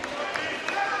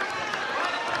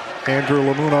 Andrew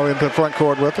Lamuno into the front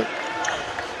court with it.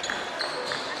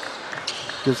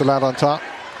 Gives it out on top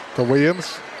to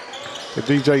Williams. To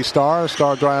DJ Starr.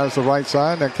 Starr drives the right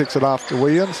side, then kicks it off to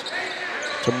Williams.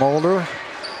 To Mulder.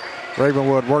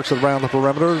 Ravenwood works it around the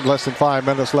perimeter. Less than 5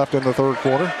 minutes left in the third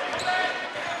quarter.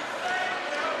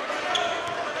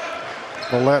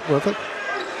 Millette with it.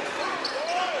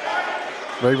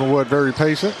 Ravenwood very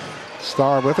patient.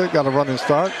 Starr with it. Got a running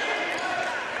start.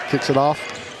 Kicks it off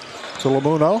to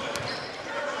Lamuno.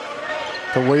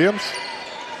 To Williams.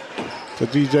 To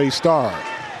DJ Starr.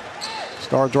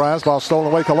 Starr drives, ball stolen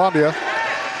away, Columbia.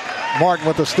 Martin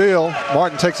with the steal.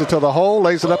 Martin takes it to the hole,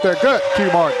 lays it up there. Good,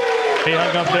 Q Martin. He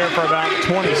hung up there for about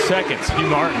 20 seconds. Q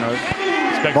Martin, a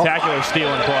spectacular steal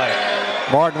and play.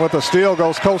 Martin with the steal,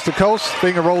 goes coast to coast.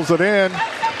 Finger rolls it in,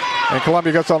 and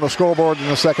Columbia gets on the scoreboard in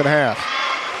the second half.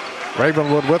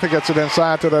 Ravenwood with it, gets it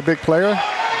inside to the big player.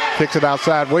 Kicks it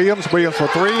outside, Williams. Williams for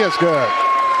three is good.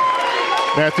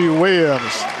 Matthew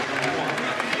Williams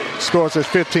scores his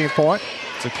 15th point.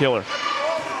 It's a killer.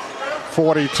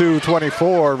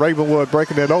 42-24, Ravenwood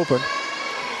breaking it open.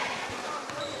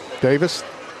 Davis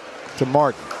to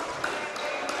Martin.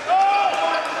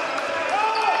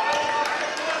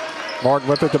 Martin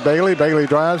with it to Bailey. Bailey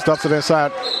drives, dumps it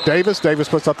inside Davis. Davis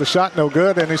puts up the shot, no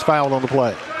good, and he's fouled on the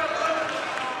play.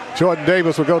 Jordan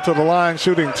Davis will go to the line,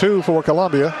 shooting 2 for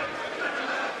Columbia.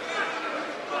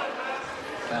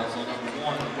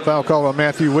 Foul call on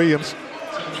Matthew Williams.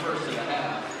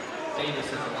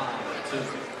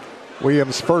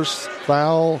 Williams' first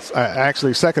foul,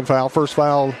 actually second foul, first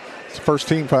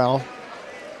team foul.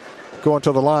 Going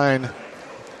to the line,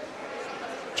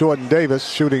 Jordan Davis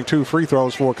shooting 2 free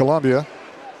throws for Columbia.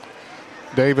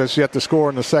 Davis yet to score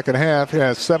in the second half. He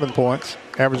has 7 points,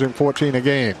 averaging 14 a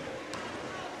game.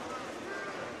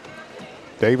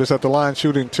 Davis at the line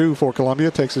shooting 2 for Columbia,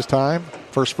 takes his time.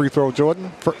 First free throw, Jordan,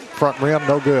 front rim,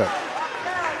 no good.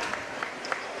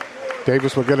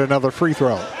 Davis will get another free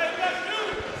throw.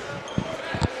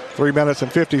 3 minutes and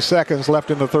 50 seconds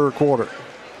left in the third quarter.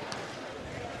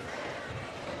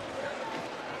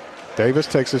 Davis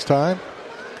takes his time.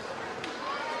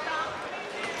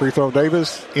 Free throw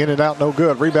Davis, in and out, no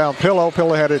good. Rebound Pillow.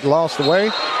 Pillow had it lost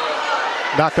away.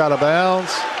 Knocked out of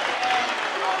bounds.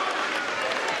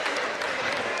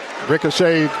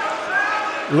 Ricocheted,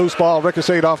 loose ball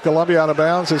ricocheted off Columbia out of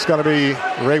bounds. It's going to be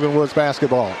Ravenwood's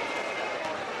basketball.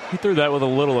 He threw that with a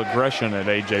little aggression at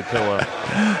A.J. Pillow.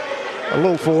 A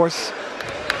little force.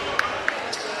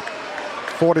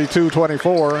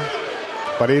 42-24,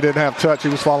 but he didn't have touch. He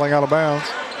was falling out of bounds.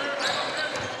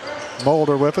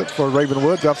 Mulder with it for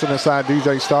Ravenwood. Jumps it inside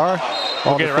DJ Starr.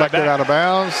 Ball deflected out of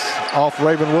bounds. Off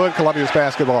Ravenwood. Columbia's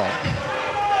basketball.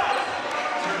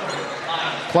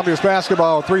 Columbia's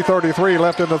basketball. 3:33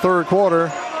 left in the third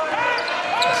quarter.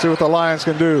 Let's see what the Lions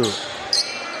can do.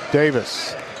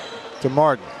 Davis to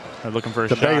Martin. They're looking for a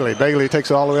to shot. Bailey. Bailey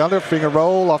takes it all the way under. Finger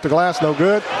roll off the glass. No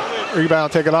good.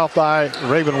 Rebound taken off by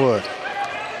Ravenwood.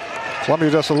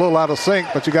 Columbia just a little out of sync,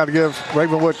 but you got to give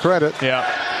Ravenwood credit. Yeah.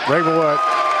 Ravenwood.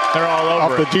 They're all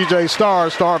over off the DJ Starr.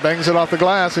 Starr bangs it off the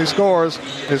glass. He scores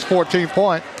his 14th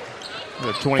point.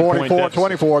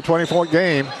 44-24, 24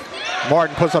 game.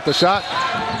 Martin puts up the shot.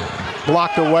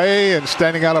 Blocked away and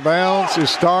standing out of bounds is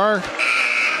Starr.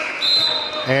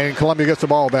 And Columbia gets the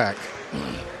ball back.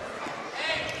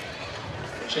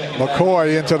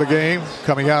 McCoy into the game.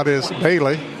 Coming out is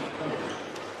Bailey.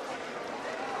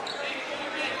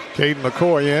 Caden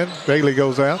McCoy in. Bailey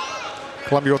goes out.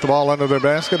 Columbia with the ball under their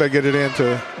basket. They get it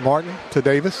into Martin, to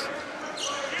Davis,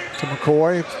 to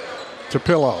McCoy, to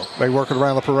Pillow. They work it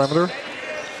around the perimeter.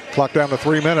 Clock down to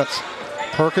 3 minutes.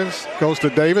 Perkins goes to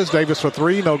Davis. Davis for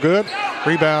three, no good.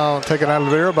 Rebound taken out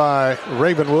of there by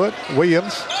Ravenwood.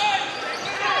 Williams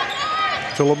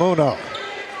to Lamuno.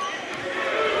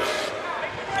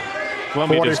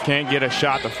 Columbia just can't get a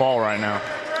shot to fall right now.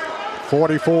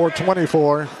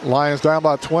 44-24. Lions down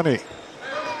by 20.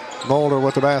 Mulder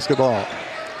with the basketball.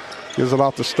 Gives it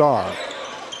off to Starr.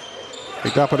 They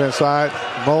dump it inside.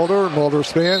 Mulder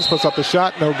spins, puts up the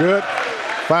shot, no good.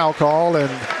 Foul call,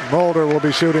 and Mulder will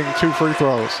be shooting 2 free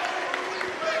throws.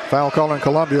 Foul call in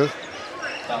Columbia.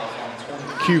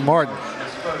 Q Martin.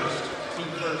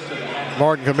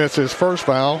 Martin commits his first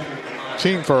foul,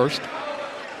 team first.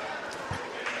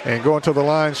 And going to the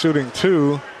line shooting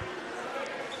 2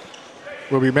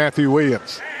 will be Matthew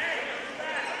Williams.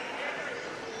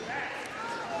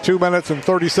 2 minutes and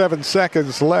 37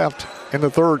 seconds left in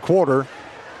the third quarter.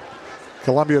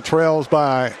 Columbia trails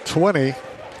by 20.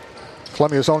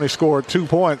 Columbia's only scored 2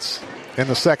 points in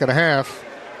the second half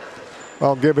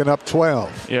while giving up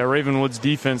 12. Yeah, Ravenwood's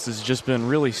defense has just been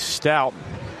really stout.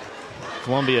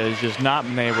 Columbia has just not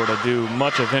been able to do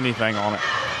much of anything on it.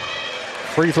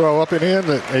 Free throw up and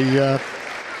in.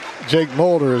 Jake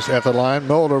Mulder is at the line.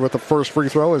 Mulder with the first free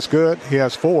throw is good. He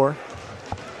has 4.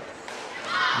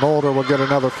 Mulder will get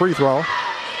another free throw.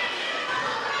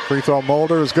 Free throw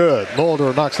Mulder is good.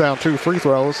 Mulder knocks down 2 free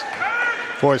throws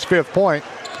for his 5th point.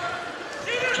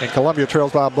 And Columbia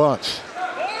trails by a bunch.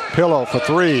 Pillow for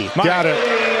 3. Got it.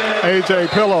 A.J.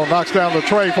 Pillow knocks down the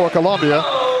tray for Columbia.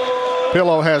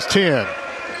 Pillow has 10.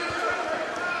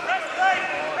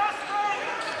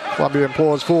 Columbia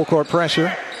employs full court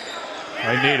pressure.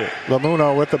 They need it.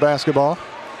 Lamuno with the basketball.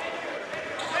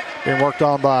 Being worked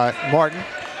on by Martin.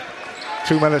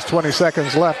 2 minutes, 20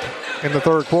 seconds left in the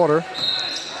third quarter.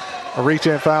 A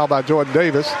reach-in foul by Jordan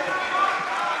Davis.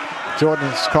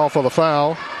 Jordan's called for the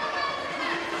foul.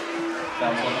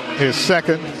 His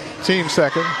second, team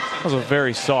second. That was a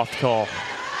very soft call.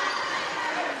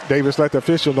 Davis let the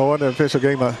official know, and the official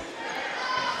gave him a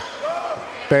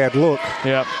bad look.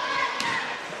 Yep.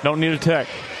 Don't need a tech.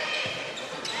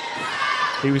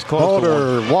 He was close.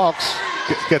 Mulder walks,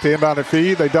 get the inbounded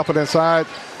feed. They dump it inside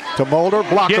to Mulder.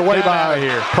 Blocked away by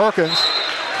Perkins.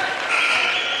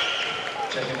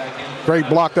 Great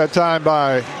block that time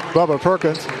by Bubba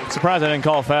Perkins. Surprised they didn't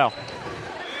call a foul.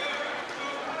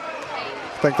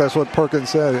 I think that's what Perkins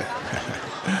said.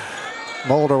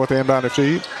 Mulder with the inbounded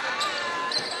feed.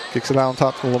 Kicks it out on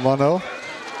top to Lamuno.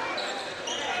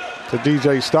 To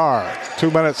DJ Starr.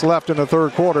 2 minutes left in the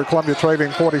third quarter. Columbia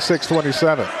trailing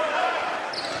 46-27.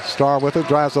 Starr with it,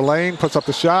 drives the lane, puts up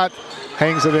the shot,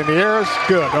 hangs it in the air. It's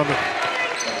good.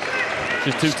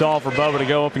 Just too tall for Bubba to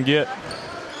go up and get.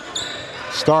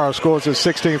 Starr scores his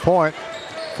 16th point,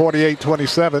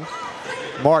 48-27.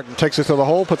 Martin takes it to the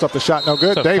hole, puts up the shot, no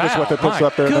good. Davis with it, puts it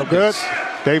up there, no good.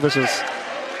 Davis is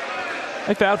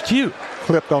they fouled Q.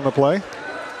 Clipped on the play.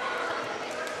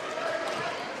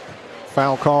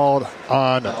 Foul called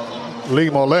on Lee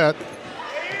Mollett.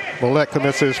 Mollett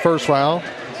commits his first foul,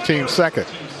 team second.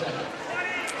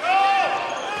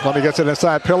 Columbia gets it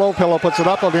inside Pillow. Pillow puts it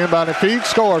up on the inbounding feed.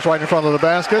 Scores right in front of the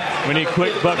basket. We need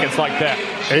quick buckets like that.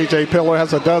 A.J. Pillow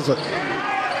has a dozen.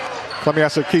 Columbia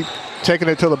has to keep taking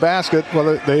it to the basket.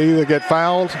 Well, they either get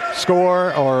fouled,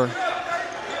 score, or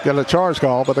get a charge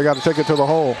call, but they got to take it to the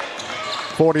hole.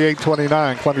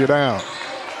 48-29, Columbia down.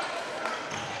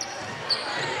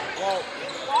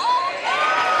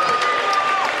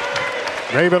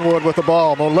 Ravenwood with the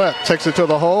ball. Mollett takes it to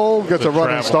the hole, gets a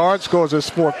running start, scores his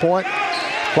 4th point.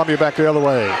 Columbia back the other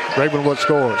way. Ravenwood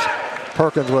scores.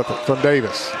 Perkins with it from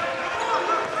Davis.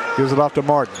 Gives it off to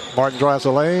Martin. Martin drives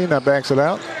the lane, that backs it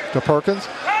out. to Perkins,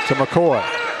 to McCoy.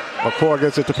 McCoy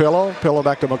gets it to Pillow. Pillow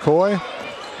back to McCoy.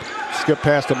 Skip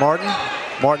pass to Martin.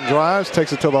 Martin drives,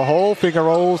 takes it to the hole. Finger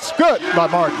rolls. Good by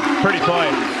Martin. Pretty play.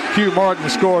 Q Martin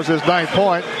scores his 9th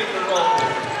point.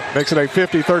 Makes it a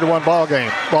 50-31 ball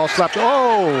game. Ball slapped.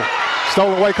 Oh!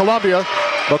 Stolen away Columbia.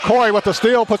 McCoy with the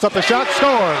steal, puts up the shot,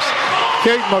 scores.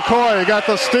 Kate McCoy got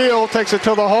the steal, takes it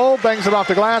to the hole, bangs it off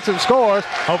the glass, and scores.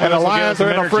 And the Lions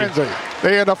are in a frenzy.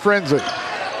 They in a frenzy.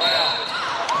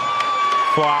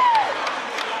 Flop.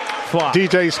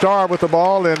 DJ Starr with the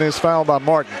ball and is fouled by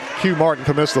Martin. Q Martin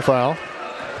commits the foul.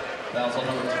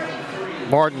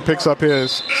 Martin picks up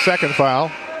his 2nd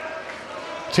foul.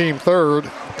 Team 3rd.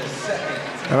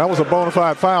 And that was a bona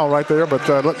fide foul right there, but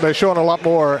they're showing a lot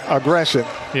more aggression.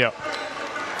 Yep.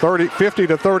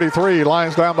 50-33,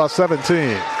 Lions down by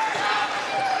 17.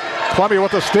 Columbia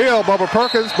with the steal, Bubba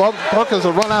Perkins. Bubba Perkins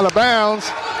will run out of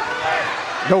bounds.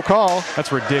 No call.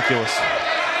 That's ridiculous.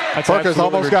 That's Perkins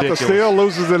almost ridiculous. Got the steal,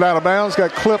 loses it out of bounds,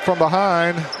 got clipped from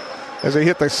behind as he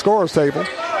hit the scorer's table.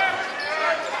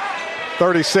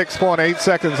 36.8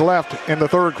 seconds left in the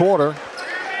 3rd quarter.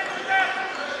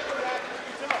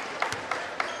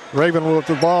 Ravenwood with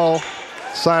the ball,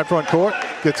 side front court,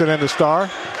 gets it into Starr.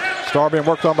 Starr being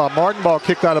worked on by Martin. Ball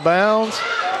kicked out of bounds.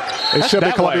 It should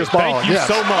be Columbia's ball. Thank you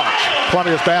so much.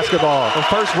 Columbia's basketball. The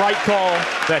first right call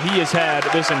that he has had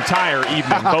this entire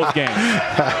evening, both games.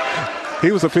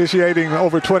 He was officiating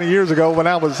over 20 years ago when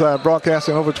I was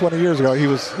broadcasting over 20 years ago. He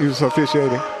was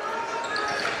officiating.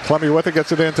 Columbia with it,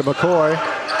 gets it into McCoy,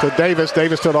 to Davis.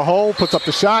 Davis to the hole, puts up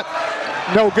the shot.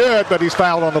 No good, but he's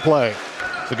fouled on the play.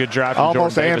 It's a good drive from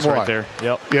Almost Jordan Davis and right there.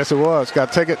 Yep. Yes, it was.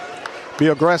 Got to take it, be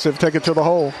aggressive, take it to the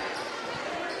hole.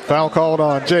 Foul called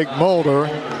on Jake Mulder.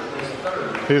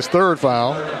 His 3rd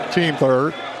foul, team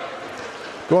 3rd.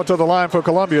 Going to the line for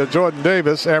Columbia, Jordan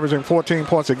Davis, averaging 14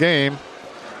 points a game.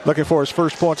 Looking for his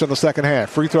first points in the 2nd half.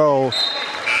 Free throw,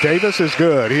 Davis is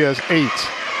good. He has 8.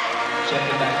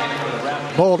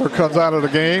 Mulder comes out of the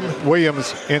game.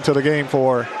 Williams into the game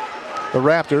for the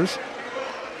Raptors.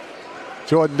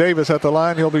 Jordan Davis at the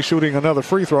line. He'll be shooting another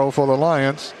free throw for the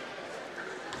Lions.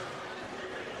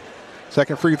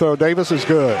 2nd free throw, Davis is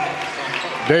good.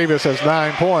 Davis has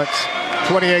 9 points.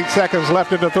 28 seconds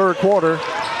left in the 3rd quarter.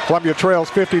 Columbia trails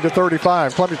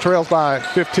 50-35. Columbia trails by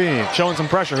 15. Showing some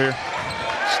pressure here.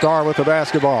 Starr with the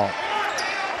basketball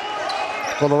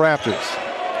for the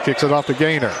Raptors. Kicks it off to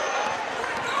Gaynor.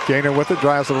 Gaynor with it,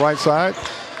 drives to the right side.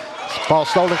 Ball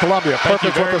stolen, Columbia.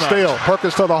 Perkins with the steal.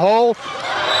 Perkins to the hole.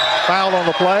 Foul on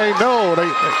the play. No,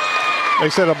 they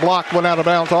said a block went out of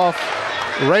bounds off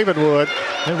Ravenwood.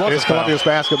 It's Columbia's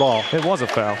basketball. It was a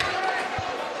foul.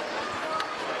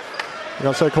 You're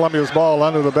going to say Columbia's ball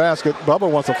under the basket. Bubba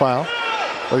wants a foul,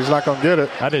 but he's not going to get it.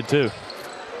 I did too.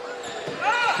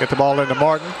 Get the ball into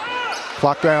Martin.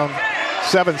 Clock down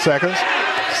 7 seconds.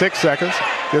 6 seconds.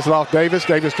 Gets it off Davis.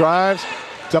 Davis drives.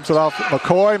 Jumps it off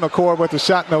McCoy. McCoy with the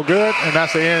shot, no good. And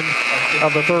that's the end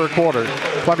of the 3rd quarter.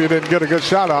 Columbia didn't get a good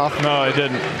shot off. No, it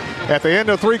didn't. At the end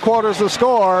of 3 quarters, the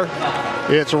score,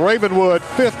 it's Ravenwood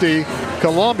 50,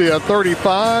 Columbia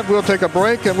 35. We'll take a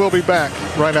break and we'll be back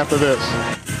right after this.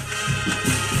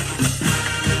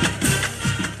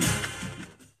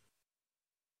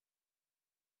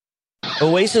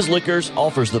 Oasis Liquors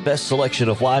offers the best selection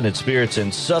of wine and spirits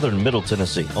in southern Middle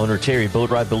Tennessee. Owner Terry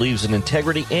Boatwright believes in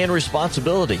integrity and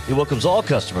responsibility. He welcomes all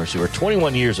customers who are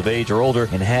 21 years of age or older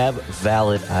and have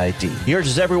valid ID. He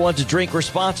urges everyone to drink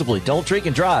responsibly. Don't drink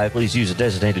and drive. Please use a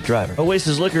designated driver.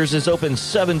 Oasis Liquors is open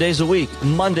 7 days a week,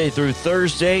 Monday through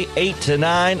Thursday, 8 to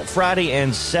 9, Friday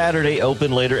and Saturday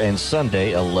open later, and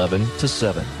Sunday, 11 to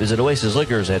 7. Visit Oasis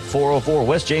Liquors at 404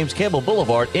 West James Campbell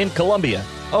Boulevard in Columbia.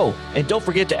 Oh, and don't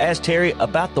forget to ask Terry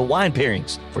about the wine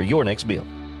pairings for your next meal.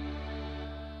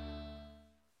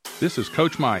 This is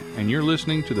Coach Mike, and you're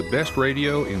listening to the best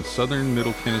radio in southern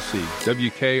Middle Tennessee,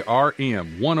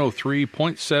 WKRM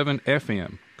 103.7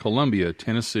 FM, Columbia,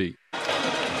 Tennessee.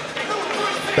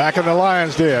 Back in the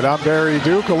Lions Den, I'm Barry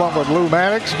Duke along with Lou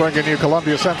Maddox, bringing you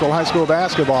Columbia Central High School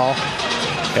basketball.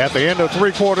 At the end of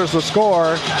 3 quarters, the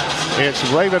score, it's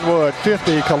Ravenwood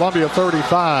 50, Columbia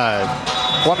 35.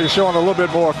 Columbia showing a little bit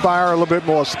more fire, a little bit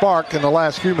more spark in the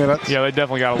last few minutes. Yeah, they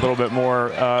definitely got a little bit more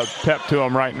pep to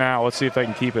them right now. Let's see if they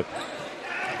can keep it.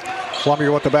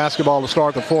 Columbia with the basketball to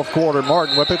start the 4th quarter.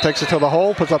 Martin with it, takes it to the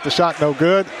hole, puts up the shot, no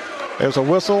good. There's a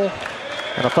whistle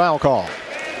and a foul call.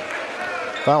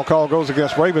 Foul call goes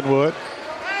against Ravenwood.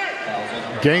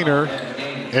 Gaynor,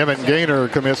 Evan Gaynor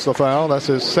commits the foul. That's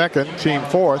his 2nd, team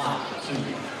 4th.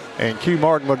 And Q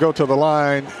Martin will go to the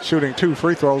line, shooting 2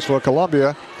 free throws for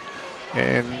Columbia.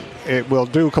 And it will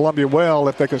do Columbia well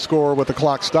if they can score with the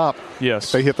clock stopped.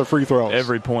 Yes. They hit the free throws.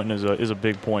 Every point is a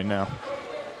big point now.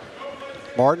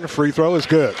 Martin, free throw is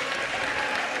good.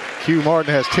 Q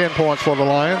Martin has 10 points for the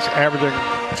Lions, averaging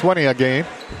 20 a game.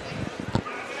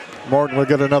 Martin will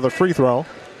get another free throw.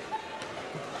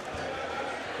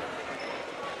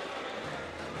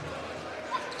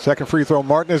 Second free throw,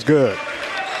 Martin is good.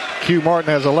 Q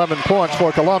Martin has 11 points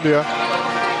for Columbia.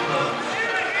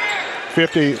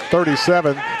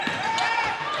 50-37.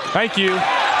 Thank you.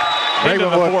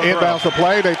 Ravenwood inbounds the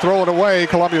play. They throw it away.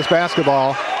 Columbia's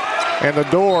basketball. And the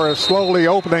door is slowly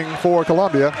opening for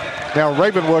Columbia. Now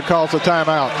Ravenwood calls a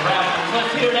timeout.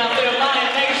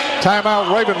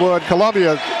 Timeout Ravenwood.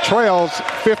 Columbia trails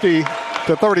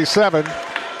 50-37.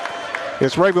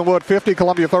 It's Ravenwood 50,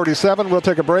 Columbia 37. We'll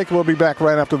take a break. We'll be back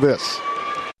right after this.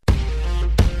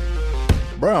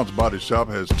 Brown's Body Shop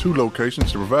has 2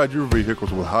 locations to provide your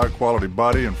vehicles with high-quality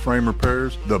body and frame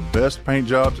repairs, the best paint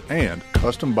jobs, and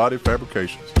custom body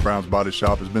fabrications. Brown's Body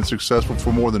Shop has been successful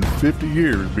for more than 50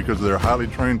 years because of their highly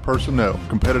trained personnel,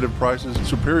 competitive prices,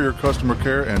 superior customer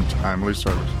care, and timely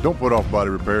service. Don't put off body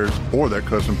repairs or that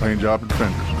custom paint job and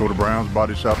fenders. Go to Brown's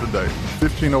Body Shop today.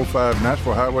 1505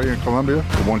 Nashville Highway in Columbia,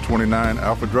 or 129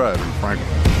 Alpha Drive in Franklin.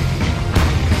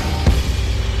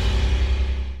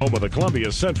 Home of the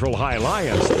Columbia Central High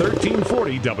Lions,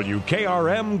 1340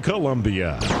 WKRM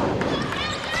Columbia.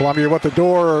 Columbia with the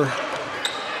door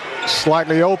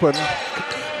slightly open,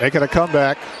 making a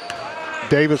comeback.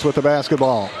 Davis with the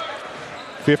basketball.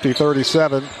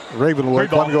 50-37. Ravenwood.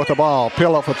 Columbia with the ball.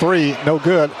 Pillow for 3. No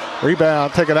good.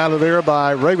 Rebound taken out of there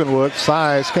by Ravenwood.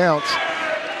 Size counts.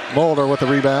 Mulder with the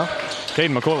rebound.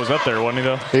 Caden McCoy was up there, wasn't he,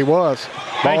 though? He was.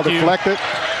 Ball deflected.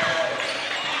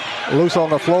 Loose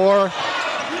on the floor.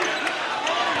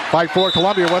 Fight for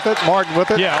Columbia with it. Martin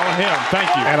with it. Yeah, on him. Thank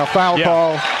you. And a foul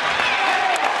call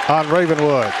on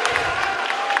Ravenwood.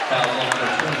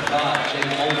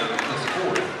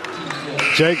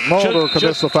 Jake Mulder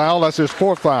commits the foul. That's his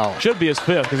 4th foul. Should be his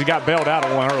 5th because he got bailed out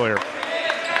of one earlier.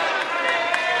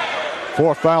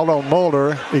 4th foul on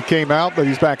Mulder. He came out, but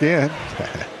he's back in.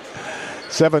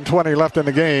 7:20 left in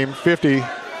the game.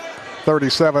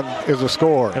 50-37 is the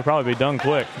score. He'll probably be done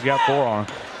quick. He's got 4 on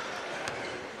him.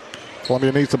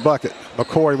 Columbia needs a bucket.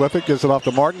 McCoy with it. Gives it off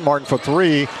to Martin. Martin for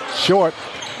 3. Short.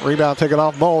 Rebound taken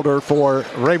off Mulder for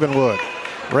Ravenwood.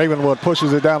 Ravenwood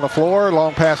pushes it down the floor.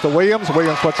 Long pass to Williams.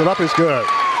 Williams puts it up. It's good.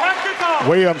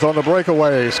 Williams on the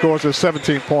breakaway. Scores his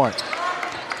 17th point.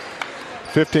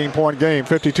 15-point game.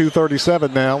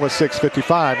 52-37 now with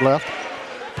 6:55 left.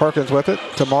 Perkins with it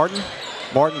to Martin.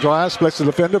 Martin drives. Splits the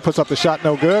defender. Puts up the shot.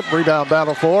 No good. Rebound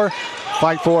battle for.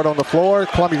 Fight for it on the floor.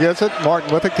 Columbia gets it.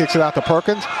 Martin with it. Kicks it out to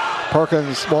Perkins.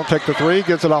 Perkins won't take the 3.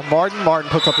 Gets it off Martin. Martin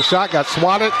puts up the shot. Got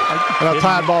swatted. And a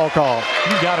tied ball call.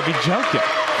 You got to be joking.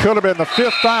 Could have been the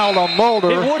 5th foul on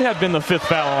Mulder. It would have been the 5th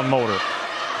foul on Mulder.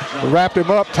 Wrapped him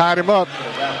up. Tied him up.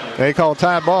 They call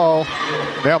tied ball.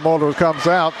 Now Mulder comes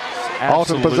out.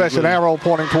 Alternate possession arrow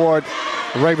pointing toward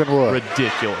Ravenwood.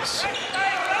 Ridiculous.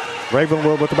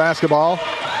 Ravenwood with the basketball.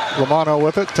 Romano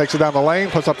with it. Takes it down the lane.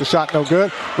 Puts up the shot. No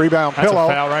good. Rebound That's Pillow. A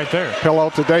foul right there. Pillow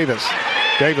to Davis.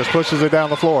 Davis pushes it down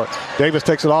the floor. Davis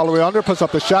takes it all the way under. Puts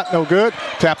up the shot. No good.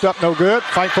 Tapped up. No good.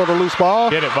 Fight for the loose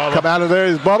ball. Get it, Bubba. Come out of there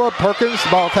is Bubba. Perkins.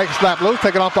 Ball takes snap loose.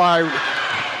 Taken off by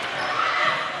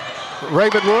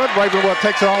Ravenwood. Ravenwood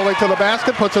takes it all the way to the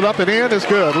basket. Puts it up and in. It's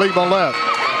good. Leave on left.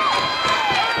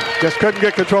 Just couldn't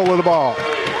get control of the ball.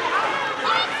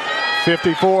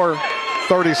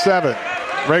 54-37.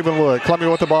 Ravenwood.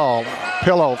 Columbia with the ball.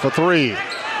 Pillow for 3.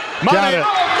 Got it.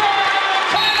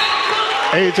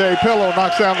 A.J. Pillow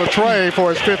knocks down the tray for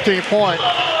his 15th point.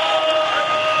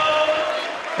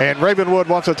 And Ravenwood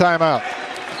wants a timeout.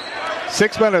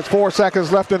 6 minutes, 4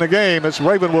 seconds left in the game. It's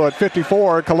Ravenwood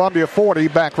 54, Columbia 40.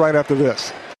 Back right after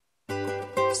this.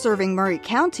 Serving Murray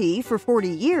County for 40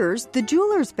 years, the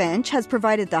Jewelers Bench has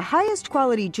provided the highest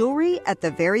quality jewelry at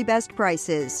the very best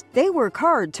prices. They work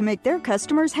hard to make their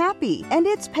customers happy, and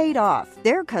it's paid off.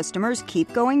 Their customers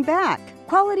keep going back.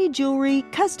 Quality jewelry,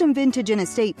 custom vintage and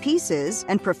estate pieces,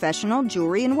 and professional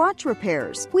jewelry and watch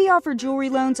repairs. We offer jewelry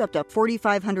loans up to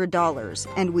 $4,500,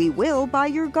 and we will buy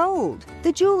your gold.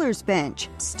 The Jewelers Bench,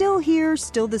 still here,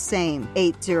 still the same.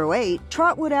 808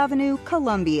 Trotwood Avenue,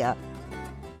 Columbia.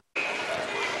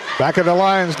 Back in the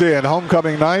Lions Den,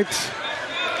 homecoming night.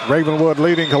 Ravenwood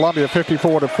leading Columbia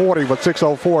 54-40 with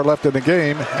 6:04 left in the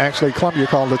game. Actually, Columbia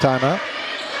called the timeout.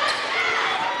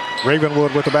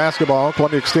 Ravenwood with the basketball.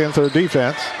 Columbia extends their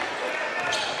defense.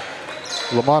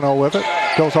 Romano with it.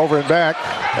 Goes over and back.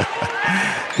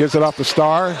 Gives it off to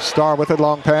Starr. Starr with it.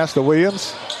 Long pass to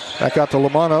Williams. Back out to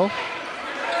Romano.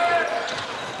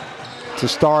 to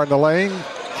Starr in the lane.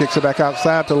 Kicks it back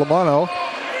outside to Lamono.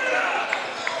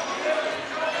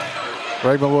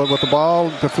 Ravenwood with the ball.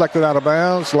 Deflected out of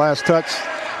bounds. Last touch.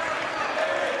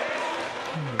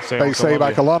 Base save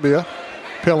by Columbia.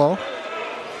 Pillow.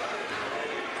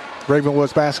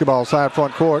 Ravenwood's basketball, side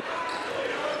front court.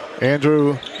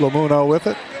 Andrew Lamuno with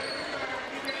it.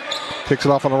 Kicks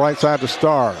it off on the right side to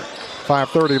Starr.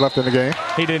 5:30 left in the game.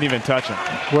 He didn't even touch him.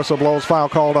 Whistle blows, foul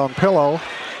called on Pillow.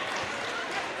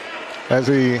 As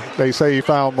they say he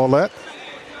fouled Mollett.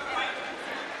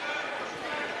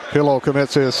 Pillow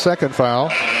commits his second foul.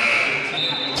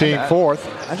 Team fourth.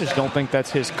 I just don't think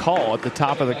that's his call at the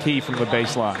top of the key from the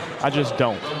baseline. I just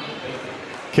don't.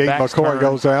 Kate McCoy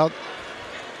goes out.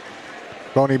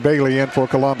 Ronnie Bailey in for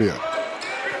Columbia.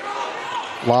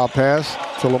 Lob pass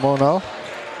to Lamono.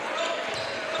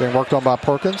 Being worked on by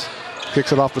Perkins.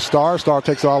 Kicks it off to Starr. Starr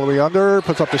takes it all the way under.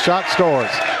 Puts up the shot. Scores.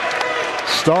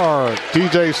 Starr.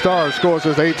 DJ Starr scores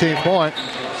his 18th point.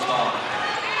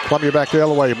 Columbia back the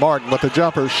other way. Martin with the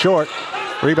jumper. Short.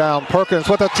 Rebound. Perkins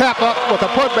with a tap up with a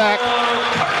putback.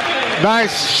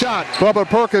 Nice shot. Bubba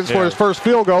Perkins for his first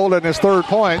field goal and his third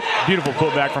point. Beautiful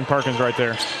putback from Perkins right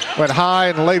there. Went high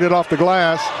and laid it off the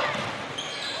glass.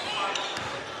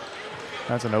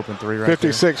 That's an open three right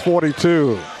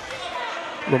 56-42.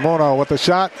 Lamuno with the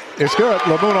shot. It's good.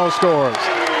 Lamuno scores.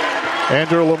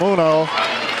 Andrew Lamuno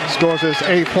scores his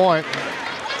 8th point.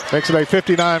 Makes it a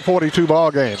 59-42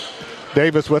 ball game.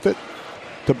 Davis with it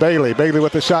to Bailey. Bailey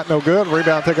with the shot, no good.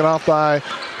 Rebound taken off by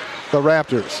the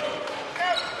Raptors.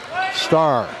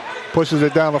 Starr pushes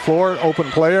it down the floor.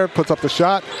 Open player, puts up the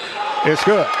shot. It's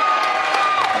good.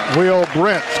 Will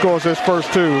Brent scores his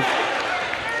first two.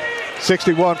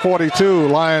 61-42.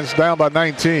 Lions down by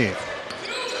 19.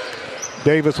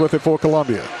 Davis with it for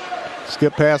Columbia.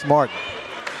 Skip past Martin.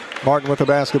 Martin with the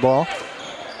basketball.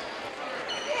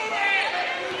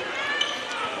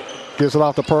 Gives it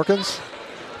off to Perkins.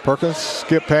 Perkins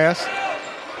skip pass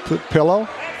to Pillow.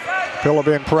 Pillow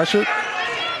being pressured.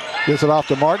 Gives it off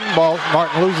to Martin.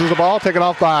 Martin loses the ball. Taken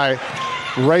off by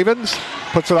Ravens.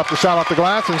 Puts it up the shot off the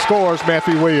glass and scores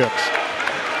Matthew Williams.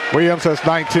 Williams has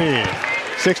 19.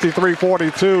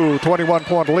 63-42.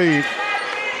 21-point lead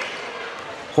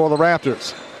for the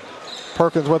Raptors.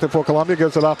 Perkins with it for Columbia.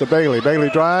 Gives it off to Bailey.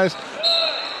 Bailey drives.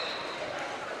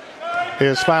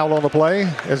 Is fouled on the play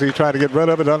as he tried to get rid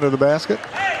of it under the basket.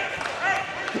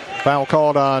 Foul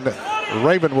called on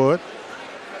Ravenwood.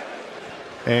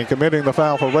 And committing the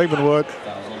foul for Ravenwood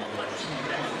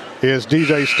is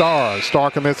DJ Starr.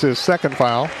 Starr commits his second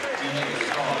foul.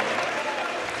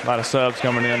 A lot of subs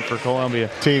coming in for Columbia.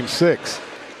 Team 6.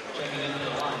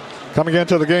 Coming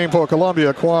into the game for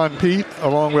Columbia, Quan Pete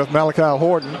along with Malachi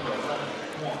Horton.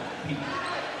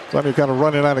 Columbia kind of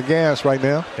running out of gas right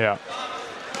now. Yeah.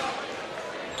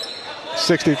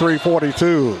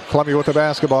 63-42. Columbia with the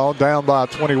basketball, down by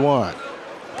 21.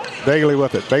 Bailey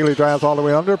with it. Bailey drives all the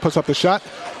way under, puts up the shot.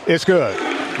 It's good.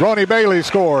 Ronnie Bailey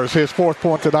scores his 4th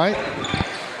point tonight.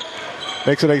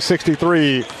 Makes it a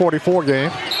 63-44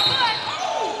 game.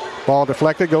 Ball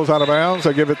deflected, goes out of bounds.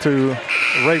 They give it to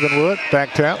Ravenwood.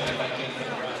 Back tapped.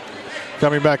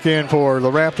 Coming back in for the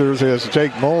Raptors is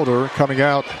Jake Mulder. Coming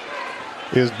out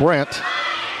is Brent.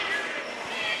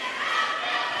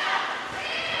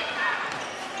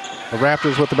 The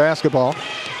Raptors with the basketball.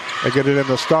 They get it in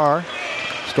the Starr.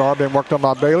 Starr being worked on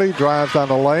by Bailey. Drives down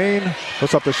the lane.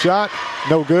 Puts up the shot.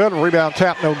 No good. Rebound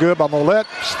tap no good by Mollett.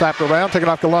 Slapped around. Taken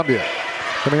off Columbia.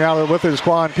 Coming out of it with is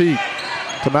Quan Pete.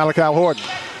 To Malachi Horton.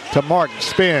 To Martin.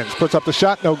 Spins. Puts up the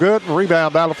shot. No good.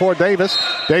 Rebound battle for Davis.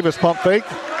 Davis pump fake.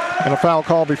 And a foul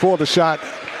call before the shot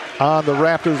on the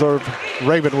Raptors of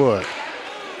Ravenwood.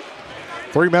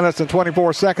 3 minutes and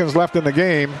 24 seconds left in the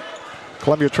game.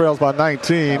 Columbia trails by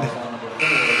 19.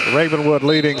 Ravenwood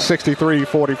leading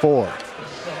 63-44.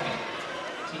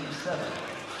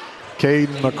 Caden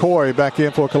McCoy back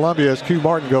in for Columbia as Q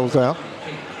Martin goes out.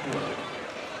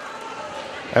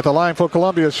 At the line for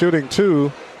Columbia, shooting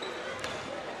 2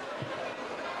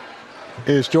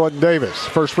 is Jordan Davis.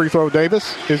 First free throw,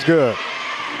 Davis, is good.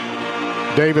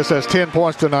 Davis has 10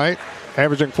 points tonight,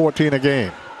 averaging 14 a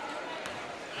game.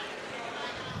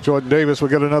 Jordan Davis will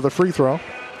get another free throw.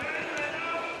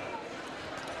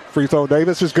 Free throw,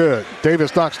 Davis, is good.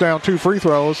 Davis knocks down 2 free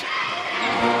throws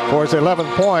for his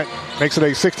 11th point. Makes it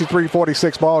a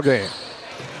 63-46 ball game.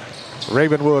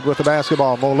 Ravenwood with the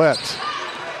basketball. Mollett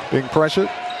being pressured.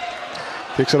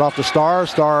 Kicks it off to Starr.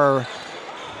 Starr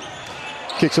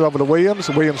kicks it over to Williams.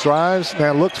 Williams drives.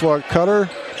 Now looks for a cutter.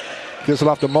 Gives it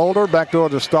off to Mulder. Backdoor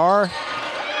to Starr.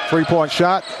 3-point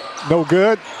shot. No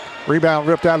good. Rebound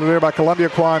ripped out of there by Columbia.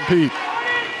 Quan Pete.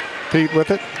 Pete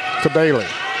with it to Bailey.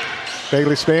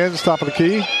 Bailey spins, top of the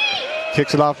key.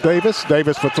 Kicks it off Davis.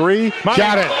 Davis for three.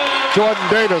 Got it. Jordan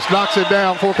Davis knocks it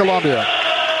down for Columbia.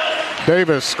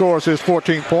 Davis scores his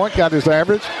 14th point. Got his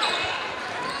average.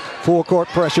 Full court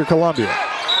pressure, Columbia.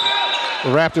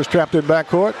 The Raptors trapped in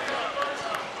backcourt.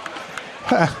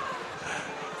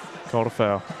 Called a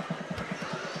foul.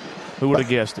 Who would have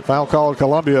guessed it? Foul called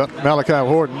Columbia. Malachi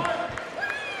Horton.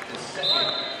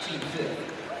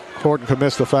 Horton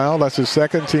commits the foul. That's his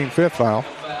second, team fifth foul.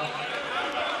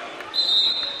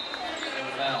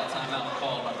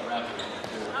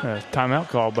 Timeout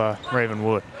called by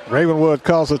Ravenwood. Ravenwood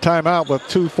calls a timeout with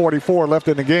 2:44 left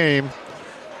in the game.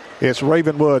 It's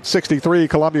Ravenwood 63,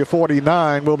 Columbia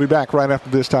 49. We'll be back right after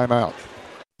this timeout.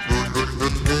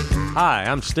 Hi,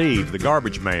 I'm Steve, the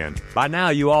garbage man. By now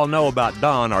you all know about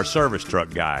Don, our service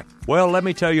truck guy. Well, let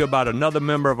me tell you about another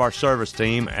member of our service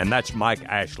team, and that's Mike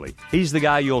Ashley. He's the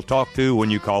guy you'll talk to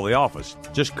when you call the office.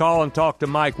 Just call and talk to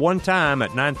Mike one time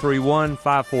at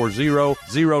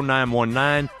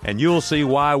 931-540-0919, and you'll see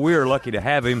why we're lucky to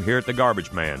have him here at the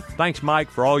Garbage Man. Thanks,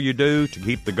 Mike, for all you do to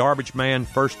keep the Garbage Man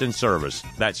first in service.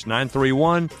 That's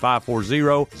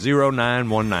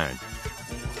 931-540-0919.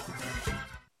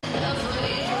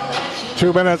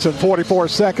 2 minutes and 44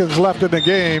 seconds left in the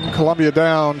game. Columbia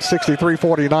down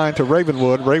 63-49 to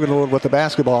Ravenwood. Ravenwood with the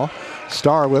basketball.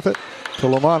 Starr with it to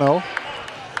Lomano.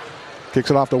 Kicks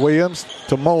it off to Williams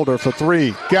to Mulder for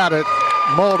three. Got it.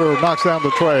 Mulder knocks down the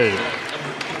tray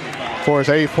for his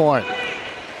 8th point.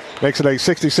 Makes it a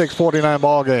 66-49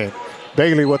 ball game.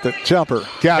 Bailey with the jumper.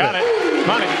 Got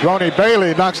it. Ronnie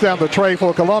Bailey knocks down the tray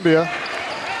for Columbia.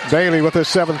 Bailey with his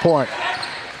 7th point.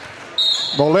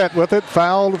 Mollett with it,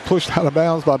 fouled, pushed out of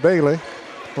bounds by Bailey. A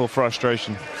little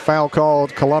frustration. Foul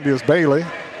called Columbia's Bailey.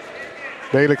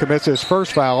 Bailey commits his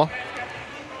first foul.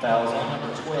 Fouls on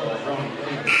number 12, Ronnie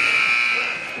Davis.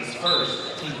 His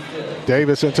first, team fifth.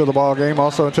 Davis into the ball game,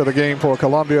 also into the game for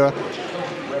Columbia.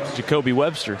 Jacoby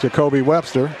Webster.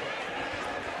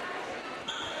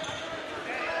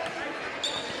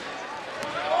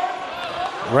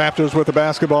 Raptors with the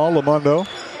basketball, Lamondo.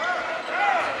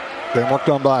 Then worked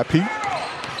on by Pete.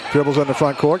 Dribbles in the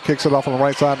front court, kicks it off on the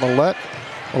right side, Mollett.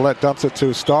 Mollett dumps it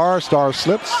to Starr. Starr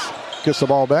slips, gets the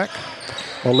ball back.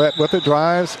 Mollett with it,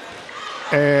 drives,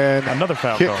 and another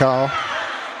foul call.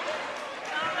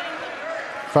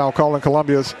 Foul call in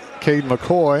Columbia's Caden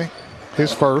McCoy,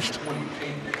 his first.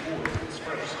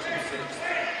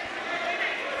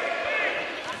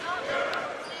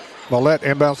 Mollett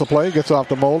inbounds the play, gets off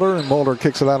to Mulder, and Mulder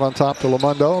kicks it out on top to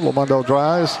Lamondo. Lamondo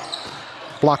drives,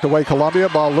 blocked away Columbia,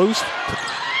 ball loose.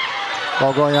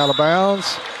 Ball going out of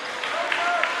bounds.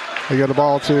 They get the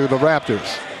ball to the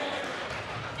Raptors.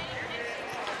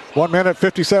 1 minute,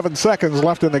 57 seconds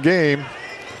left in the game.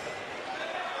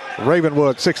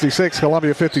 Ravenwood 66,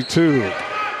 Columbia 52.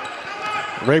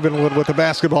 Ravenwood with the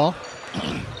basketball.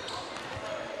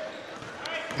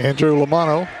 Andrew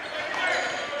Lomano.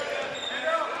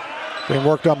 Being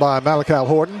worked on by Malachi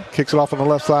Horton. Kicks it off on the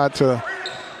left side to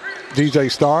DJ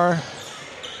Starr.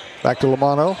 Back to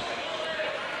Lomano.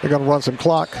 They're going to run some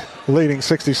clock, leading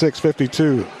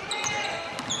 66-52.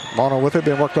 Mono with it,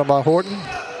 being worked on by Horton.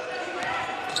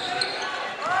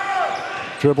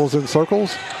 Dribbles in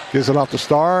circles, gives it off to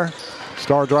Starr.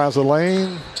 Starr drives the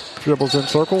lane, dribbles in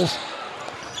circles,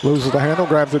 loses the handle,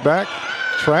 grabs it back,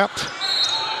 trapped.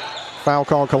 Foul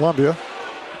call Columbia.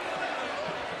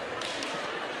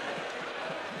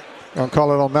 Going to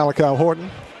call it on Malachi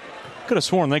Horton. Could have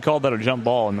sworn they called that a jump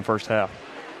ball in the first half.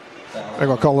 They're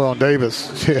going to call it on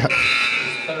Davis. Yeah.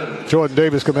 Jordan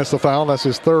Davis commits the foul. That's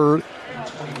his third.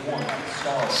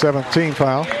 17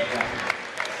 foul.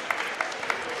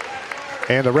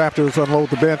 And the Raptors unload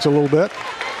the bench a little bit,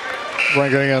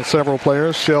 bringing in several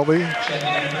players. Shelby,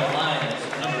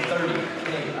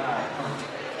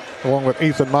 along with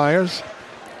Ethan Myers.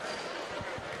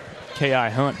 K.I.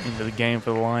 Hunt into the game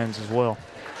for the Lions as well.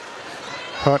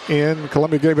 Hunt in.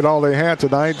 Columbia gave it all they had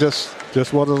tonight. Just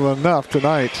wasn't enough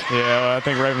tonight. Yeah, I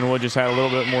think Ravenwood just had a little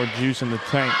bit more juice in the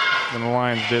tank than the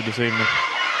Lions did this evening.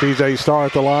 DJ Starr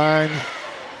at the line.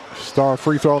 Starr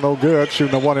free throw no good.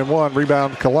 Shooting a 1-and-1.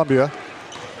 Rebound Columbia.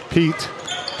 Pete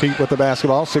with the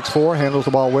basketball. 6'4", handles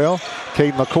the ball well.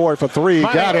 Caden McCoy for three.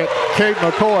 Got it. Caden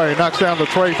McCoy knocks down the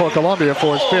tray for Columbia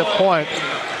for his 5th point.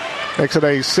 Makes it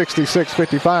a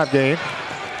 66-55 game.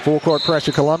 Full court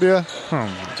pressure Columbia.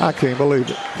 I can't believe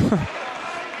it.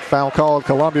 Foul called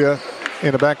Columbia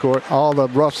in the backcourt. All the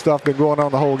rough stuff been going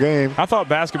on the whole game. I thought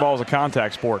basketball was a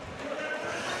contact sport.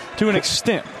 To an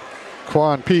extent.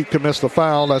 Quan Pete commits the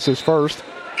foul. That's his first.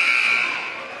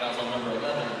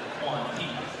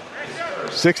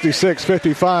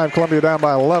 66-55. Columbia down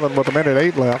by 11 with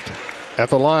 1:08 left. At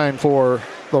the line for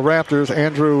the Raptors,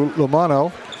 Andrew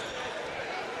Lomano.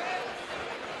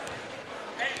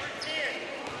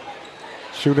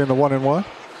 Shooting the 1-and-1.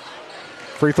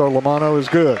 Free throw, Lomano is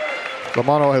good.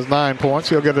 Lomano has 9 points.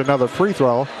 He'll get another free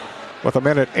throw with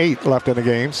 1:08 left in the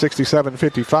game.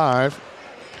 67-55.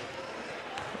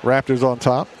 Raptors on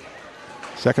top.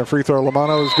 Second free throw,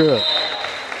 Lomano is good.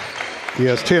 He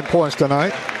has 10 points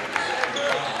tonight.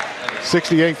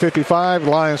 68-55.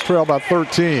 Lions trail by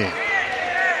 13.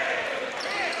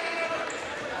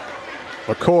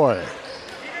 McCoy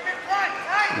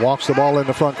walks the ball in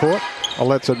the front court, or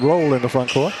lets it roll in the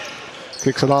front court.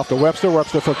 Kicks it off to Webster.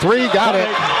 Webster for three. Got it.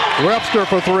 Webster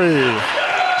for three.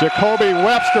 Jacoby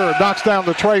Webster knocks down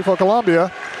the tray for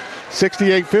Columbia.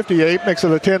 68-58 makes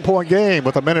it a 10-point game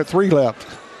with 1:03 left.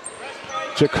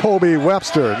 Jacoby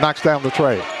Webster knocks down the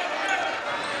tray.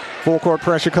 Full court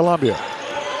pressure, Columbia.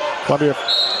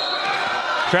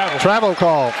 Travel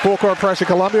call. Full court pressure,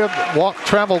 Columbia.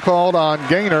 Travel called on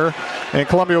Gaynor, and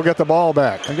Columbia will get the ball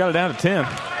back. They got it down to 10.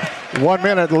 1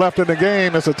 minute left in the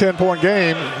game. It's a 10-point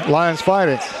game. Lions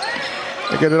fighting.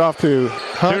 They get it off to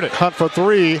Hunt. Hunt for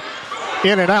three.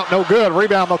 In and out, no good.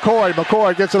 Rebound, McCoy.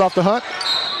 McCoy gets it off to Hunt.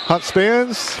 Hunt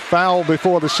spins. Foul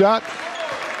before the shot.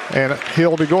 And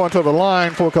he'll be going to the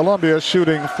line for Columbia,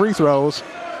 shooting free throws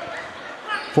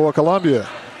for Columbia.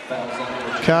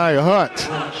 Kai Hunt.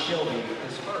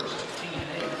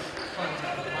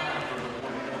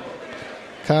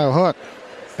 Kyle Hunt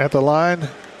at the line,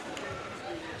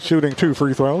 shooting 2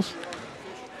 free throws.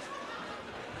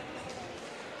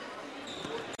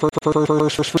 First free throw.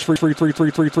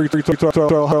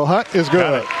 Hunt is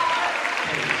good.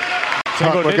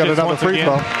 Hunt will get another free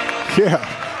throw. Yeah,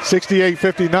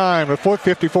 68-59 with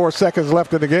 54 seconds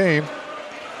left in the game.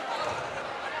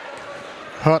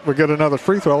 Hunt would get another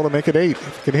free throw to make it 8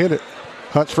 if he can hit it.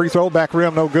 Hunt's free throw, back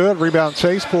rim, no good. Rebound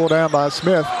chase, pulled down by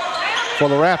Smith for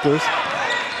the Raptors.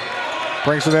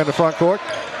 Brings it in the front court.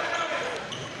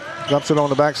 Dumps it on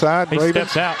the backside. He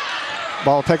steps out.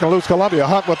 Ball taken loose, Columbia.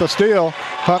 Hunt with the steal.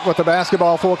 Hunt with the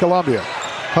basketball for Columbia.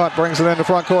 Hunt brings it in the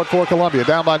front court for Columbia.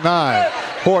 Down by 9.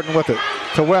 Horton with it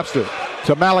to Webster.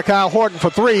 To Malachi Horton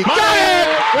for three. Got it!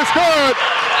 It's good!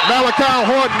 Malachi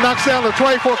Horton knocks down the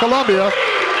tray for Columbia.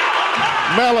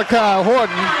 Malachi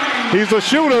Horton, he's a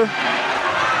shooter.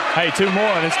 Hey, 2 more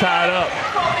and it's tied up.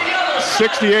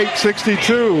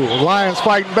 68-62. Lions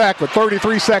fighting back with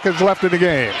 33 seconds left in the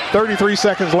game. 33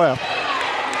 seconds left.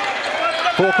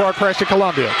 Full court pressure,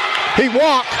 Columbia. He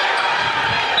walked.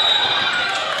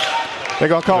 They're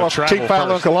going to call a cheap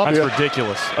foul on Columbia. That's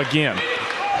ridiculous. Again.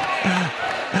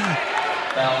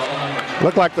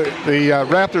 Looked like the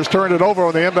Raptors turned it over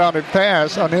on the inbounded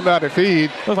pass, on the inbounded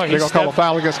feed. They're going to call a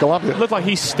foul against Columbia. Looked like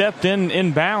he stepped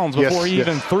in bounds before he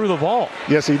even threw the ball.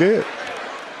 Yes, he did.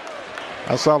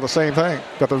 I saw the same thing.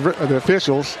 But the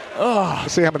officials,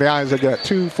 let's see how many eyes they got.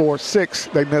 2, 4, 6.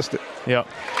 They missed it. Yep.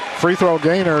 Free throw,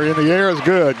 Gaynor in the air is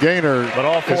good. Gaynor but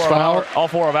all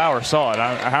four of ours saw it.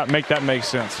 That make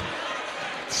sense.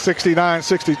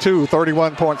 69-62,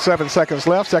 31.7 seconds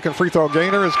left. Second free throw,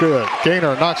 Gaynor is good.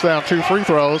 Gaynor knocks down 2 free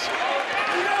throws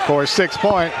for a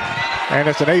 6-point, and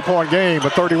it's an 8-point game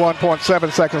with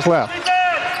 31.7 seconds left.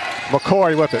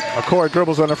 McCoy with it. McCoy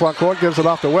dribbles in the front court, gives it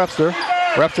off to Webster.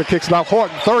 Webster kicks it off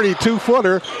Horton.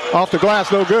 32-footer off the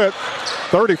glass, no good.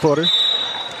 30-footer.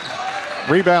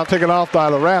 Rebound taken off by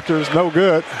the Raptors, no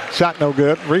good. Shot no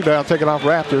good. Rebound taken off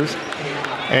Raptors.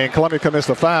 And Columbia commits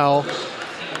the foul.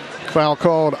 Foul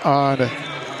called on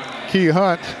Key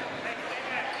Hunt.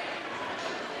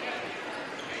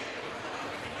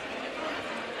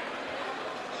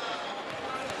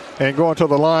 And going to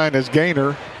the line is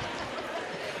Gaynor.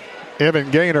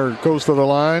 Evan Gaynor goes to the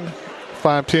line.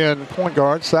 5'10" point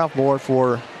guard, sophomore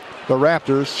for the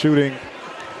Raptors, shooting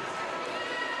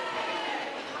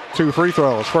 2 free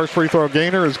throws. First free throw,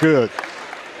 Gaynor is good.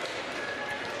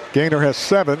 Gaynor has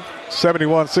 7.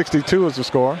 71-62 is the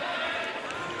score.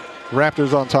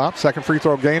 Raptors on top. Second free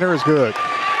throw, Gaynor is good.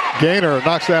 Gaynor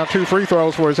knocks down 2 free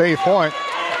throws for his 8th point.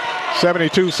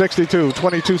 72-62,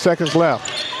 22 seconds left.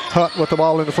 Hunt with the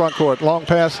ball in the front court. Long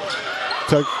pass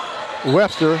to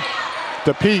Webster,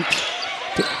 to Pete,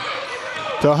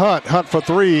 to Hunt. Hunt for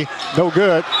 3, no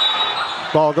good.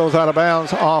 Ball goes out of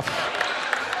bounds off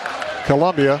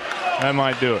Columbia. That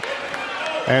might do it.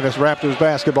 And it's Raptors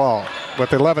basketball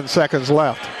with 11 seconds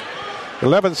left.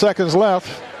 11 seconds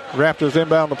left. Raptors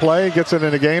inbound the play. Gets it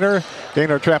into Gaynor.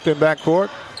 Gaynor trapped in backcourt.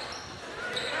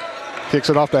 Kicks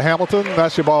it off to Hamilton.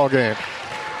 That's your ball game.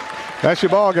 That's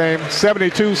your ball game.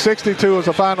 72-62 is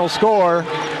the final score.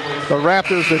 The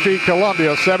Raptors defeat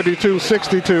Columbia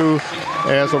 72-62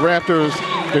 as the Raptors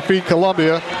defeat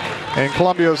Columbia. And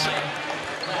Columbia's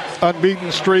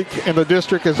unbeaten streak in the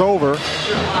district is over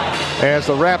as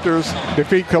the Raptors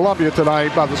defeat Columbia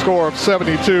tonight by the score of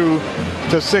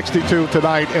 72-62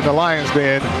 tonight in the Lions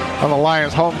Den on the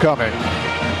Lions homecoming.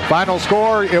 Final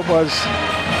score, it was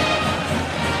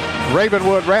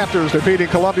Ravenwood Raptors defeating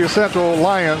Columbia Central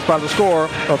Lions by the score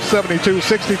of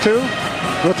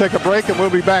 72-62. We'll take a break and we'll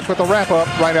be back with the wrap-up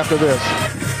right after this.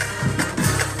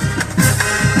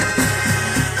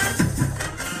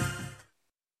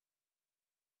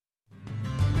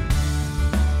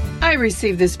 I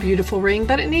received this beautiful ring,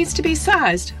 but it needs to be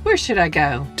sized. Where should I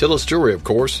go? Tillis Jewelry, of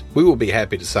course. We will be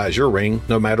happy to size your ring,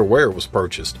 no matter where it was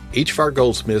purchased. Each of our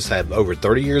goldsmiths have over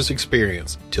 30 years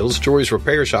experience. Tillis Jewelry's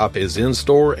repair shop is in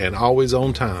store and always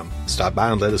on time. Stop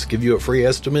by and let us give you a free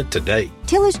estimate today.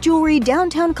 Tillis Jewelry,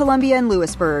 downtown Columbia and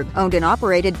Lewisburg. Owned and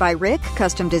operated by Rick,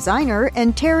 custom designer,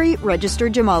 and Terry,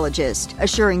 registered gemologist.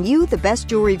 Assuring you the best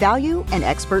jewelry value and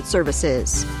expert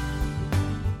services.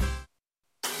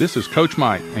 This is Coach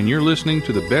Mike, and you're listening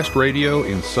to the best radio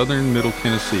in southern Middle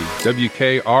Tennessee,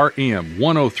 WKRM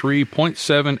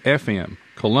 103.7 FM,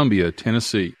 Columbia,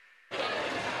 Tennessee.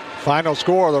 Final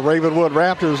score, the Ravenwood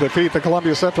Raptors defeat the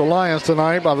Columbia Central Lions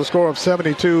tonight by the score of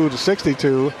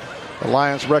 72-62. The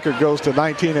Lions record goes to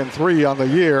 19-3 on the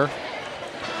year.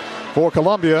 For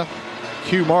Columbia,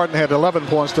 Hugh Martin had 11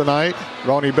 points tonight.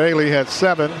 Ronnie Bailey had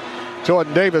 7.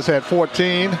 Jordan Davis had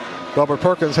 14. Gilbert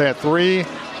Perkins had 3.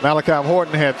 Malachi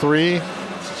Horton had 3.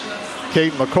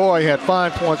 Caden McCoy had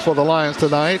 5 points for the Lions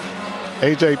tonight.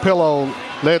 A.J. Pillow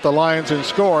led the Lions in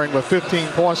scoring with 15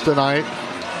 points tonight.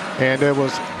 And it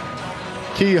was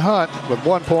Key Hunt with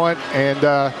 1 point and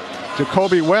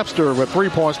Jacoby Webster with 3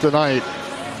 points tonight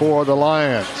for the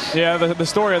Lions. Yeah, the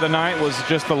story of the night was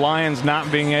just the Lions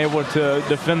not being able to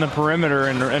defend the perimeter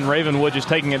and Ravenwood just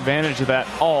taking advantage of that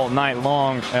all night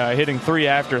long, hitting 3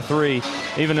 after 3.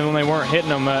 Even when they weren't hitting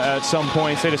them at some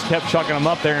points, they just kept chucking them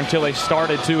up there until they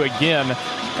started to again.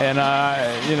 And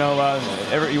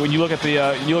when you look at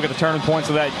the turning points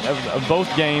of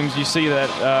both games, you see that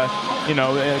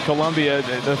Columbia,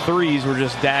 the threes were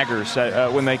just daggers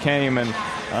when they came, and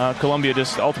Columbia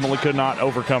just ultimately could not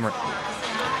overcome it.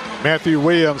 Matthew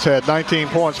Williams had 19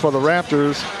 points for the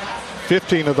Raptors.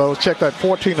 14 of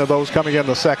those coming in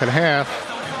the second half.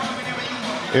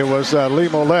 It was Lee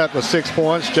Mollett with 6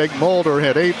 points. Jake Mulder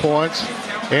had 8 points.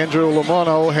 Andrew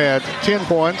Lamono had 10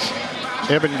 points.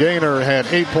 Evan Gaynor had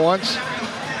 8 points.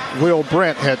 Will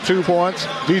Brent had 2 points.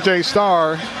 DJ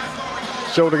Starr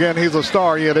showed again he's a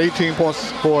star. He had 18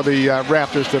 points for the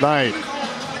Raptors tonight.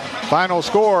 Final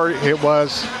score, it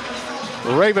was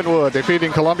Ravenwood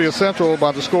defeating Columbia Central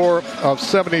by the score of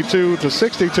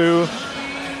 72-62.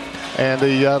 And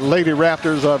the Lady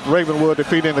Raptors of Ravenwood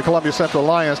defeating the Columbia Central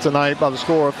Lions tonight by the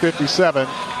score of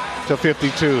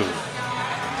 57-52.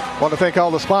 I want to thank all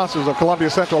the sponsors of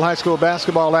Columbia Central High School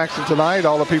basketball action tonight,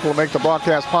 all the people who make the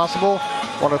broadcast possible.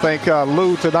 I want to thank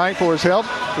Lou tonight for his help,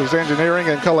 his engineering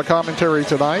and color commentary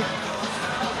tonight.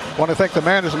 I want to thank the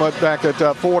management back at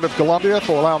Ford of Columbia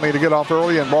for allowing me to get off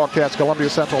early and broadcast Columbia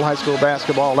Central High School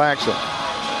basketball action.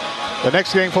 The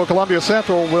next game for Columbia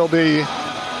Central will be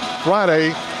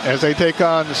Friday as they take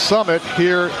on Summit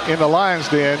here in the Lions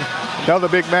Den. Another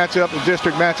big matchup, the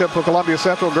district matchup for Columbia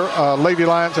Central, Lady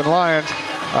Lions and Lions.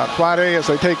 Friday as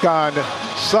they take on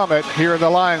Summit here in the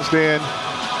Lions Den.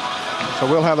 So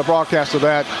we'll have the broadcast of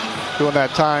that during that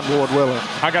time, Lord willing.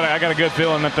 I got a good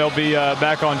feeling that they'll be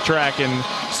back on track and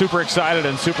super excited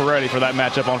and super ready for that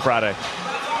matchup on Friday.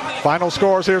 Final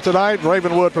scores here tonight.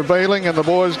 Ravenwood prevailing in the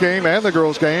boys game and the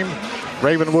girls game.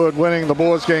 Ravenwood winning the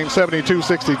boys game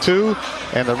 72-62,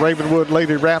 and the Ravenwood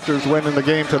Lady Raptors winning the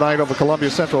game tonight over Columbia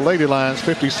Central Lady Lions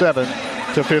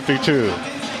 57-52.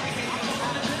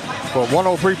 For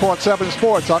 103.7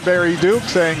 Sports, I'm Barry Duke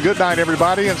saying good night,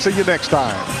 everybody, and see you next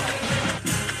time.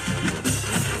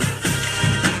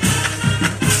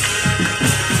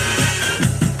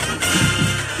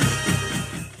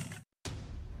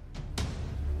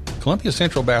 Columbia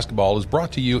Central Basketball is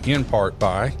brought to you in part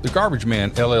by The Garbage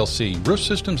Man, LLC, Roof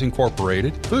Systems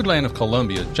Incorporated, Foodland of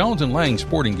Columbia, Jones & Lang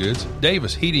Sporting Goods,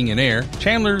 Davis Heating and Air,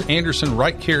 Chandler Anderson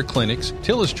Right Care Clinics,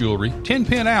 Tillis Jewelry, 10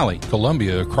 Pin Alley,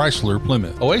 Columbia Chrysler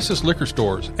Plymouth, Oasis Liquor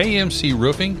Stores, AMC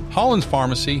Roofing, Holland's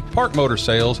Pharmacy, Park Motor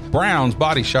Sales, Brown's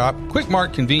Body Shop, Quick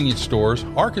Mart Convenience Stores,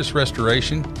 Arcus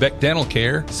Restoration, Beck Dental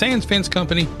Care, Sands Fence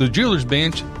Company, The Jewelers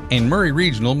Bench, and Murray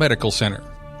Regional Medical Center.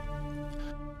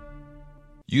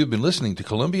 You have been listening to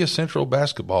Columbia Central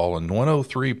Basketball on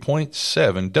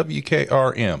 103.7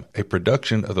 WKRM, a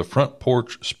production of the Front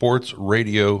Porch Sports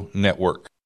Radio Network.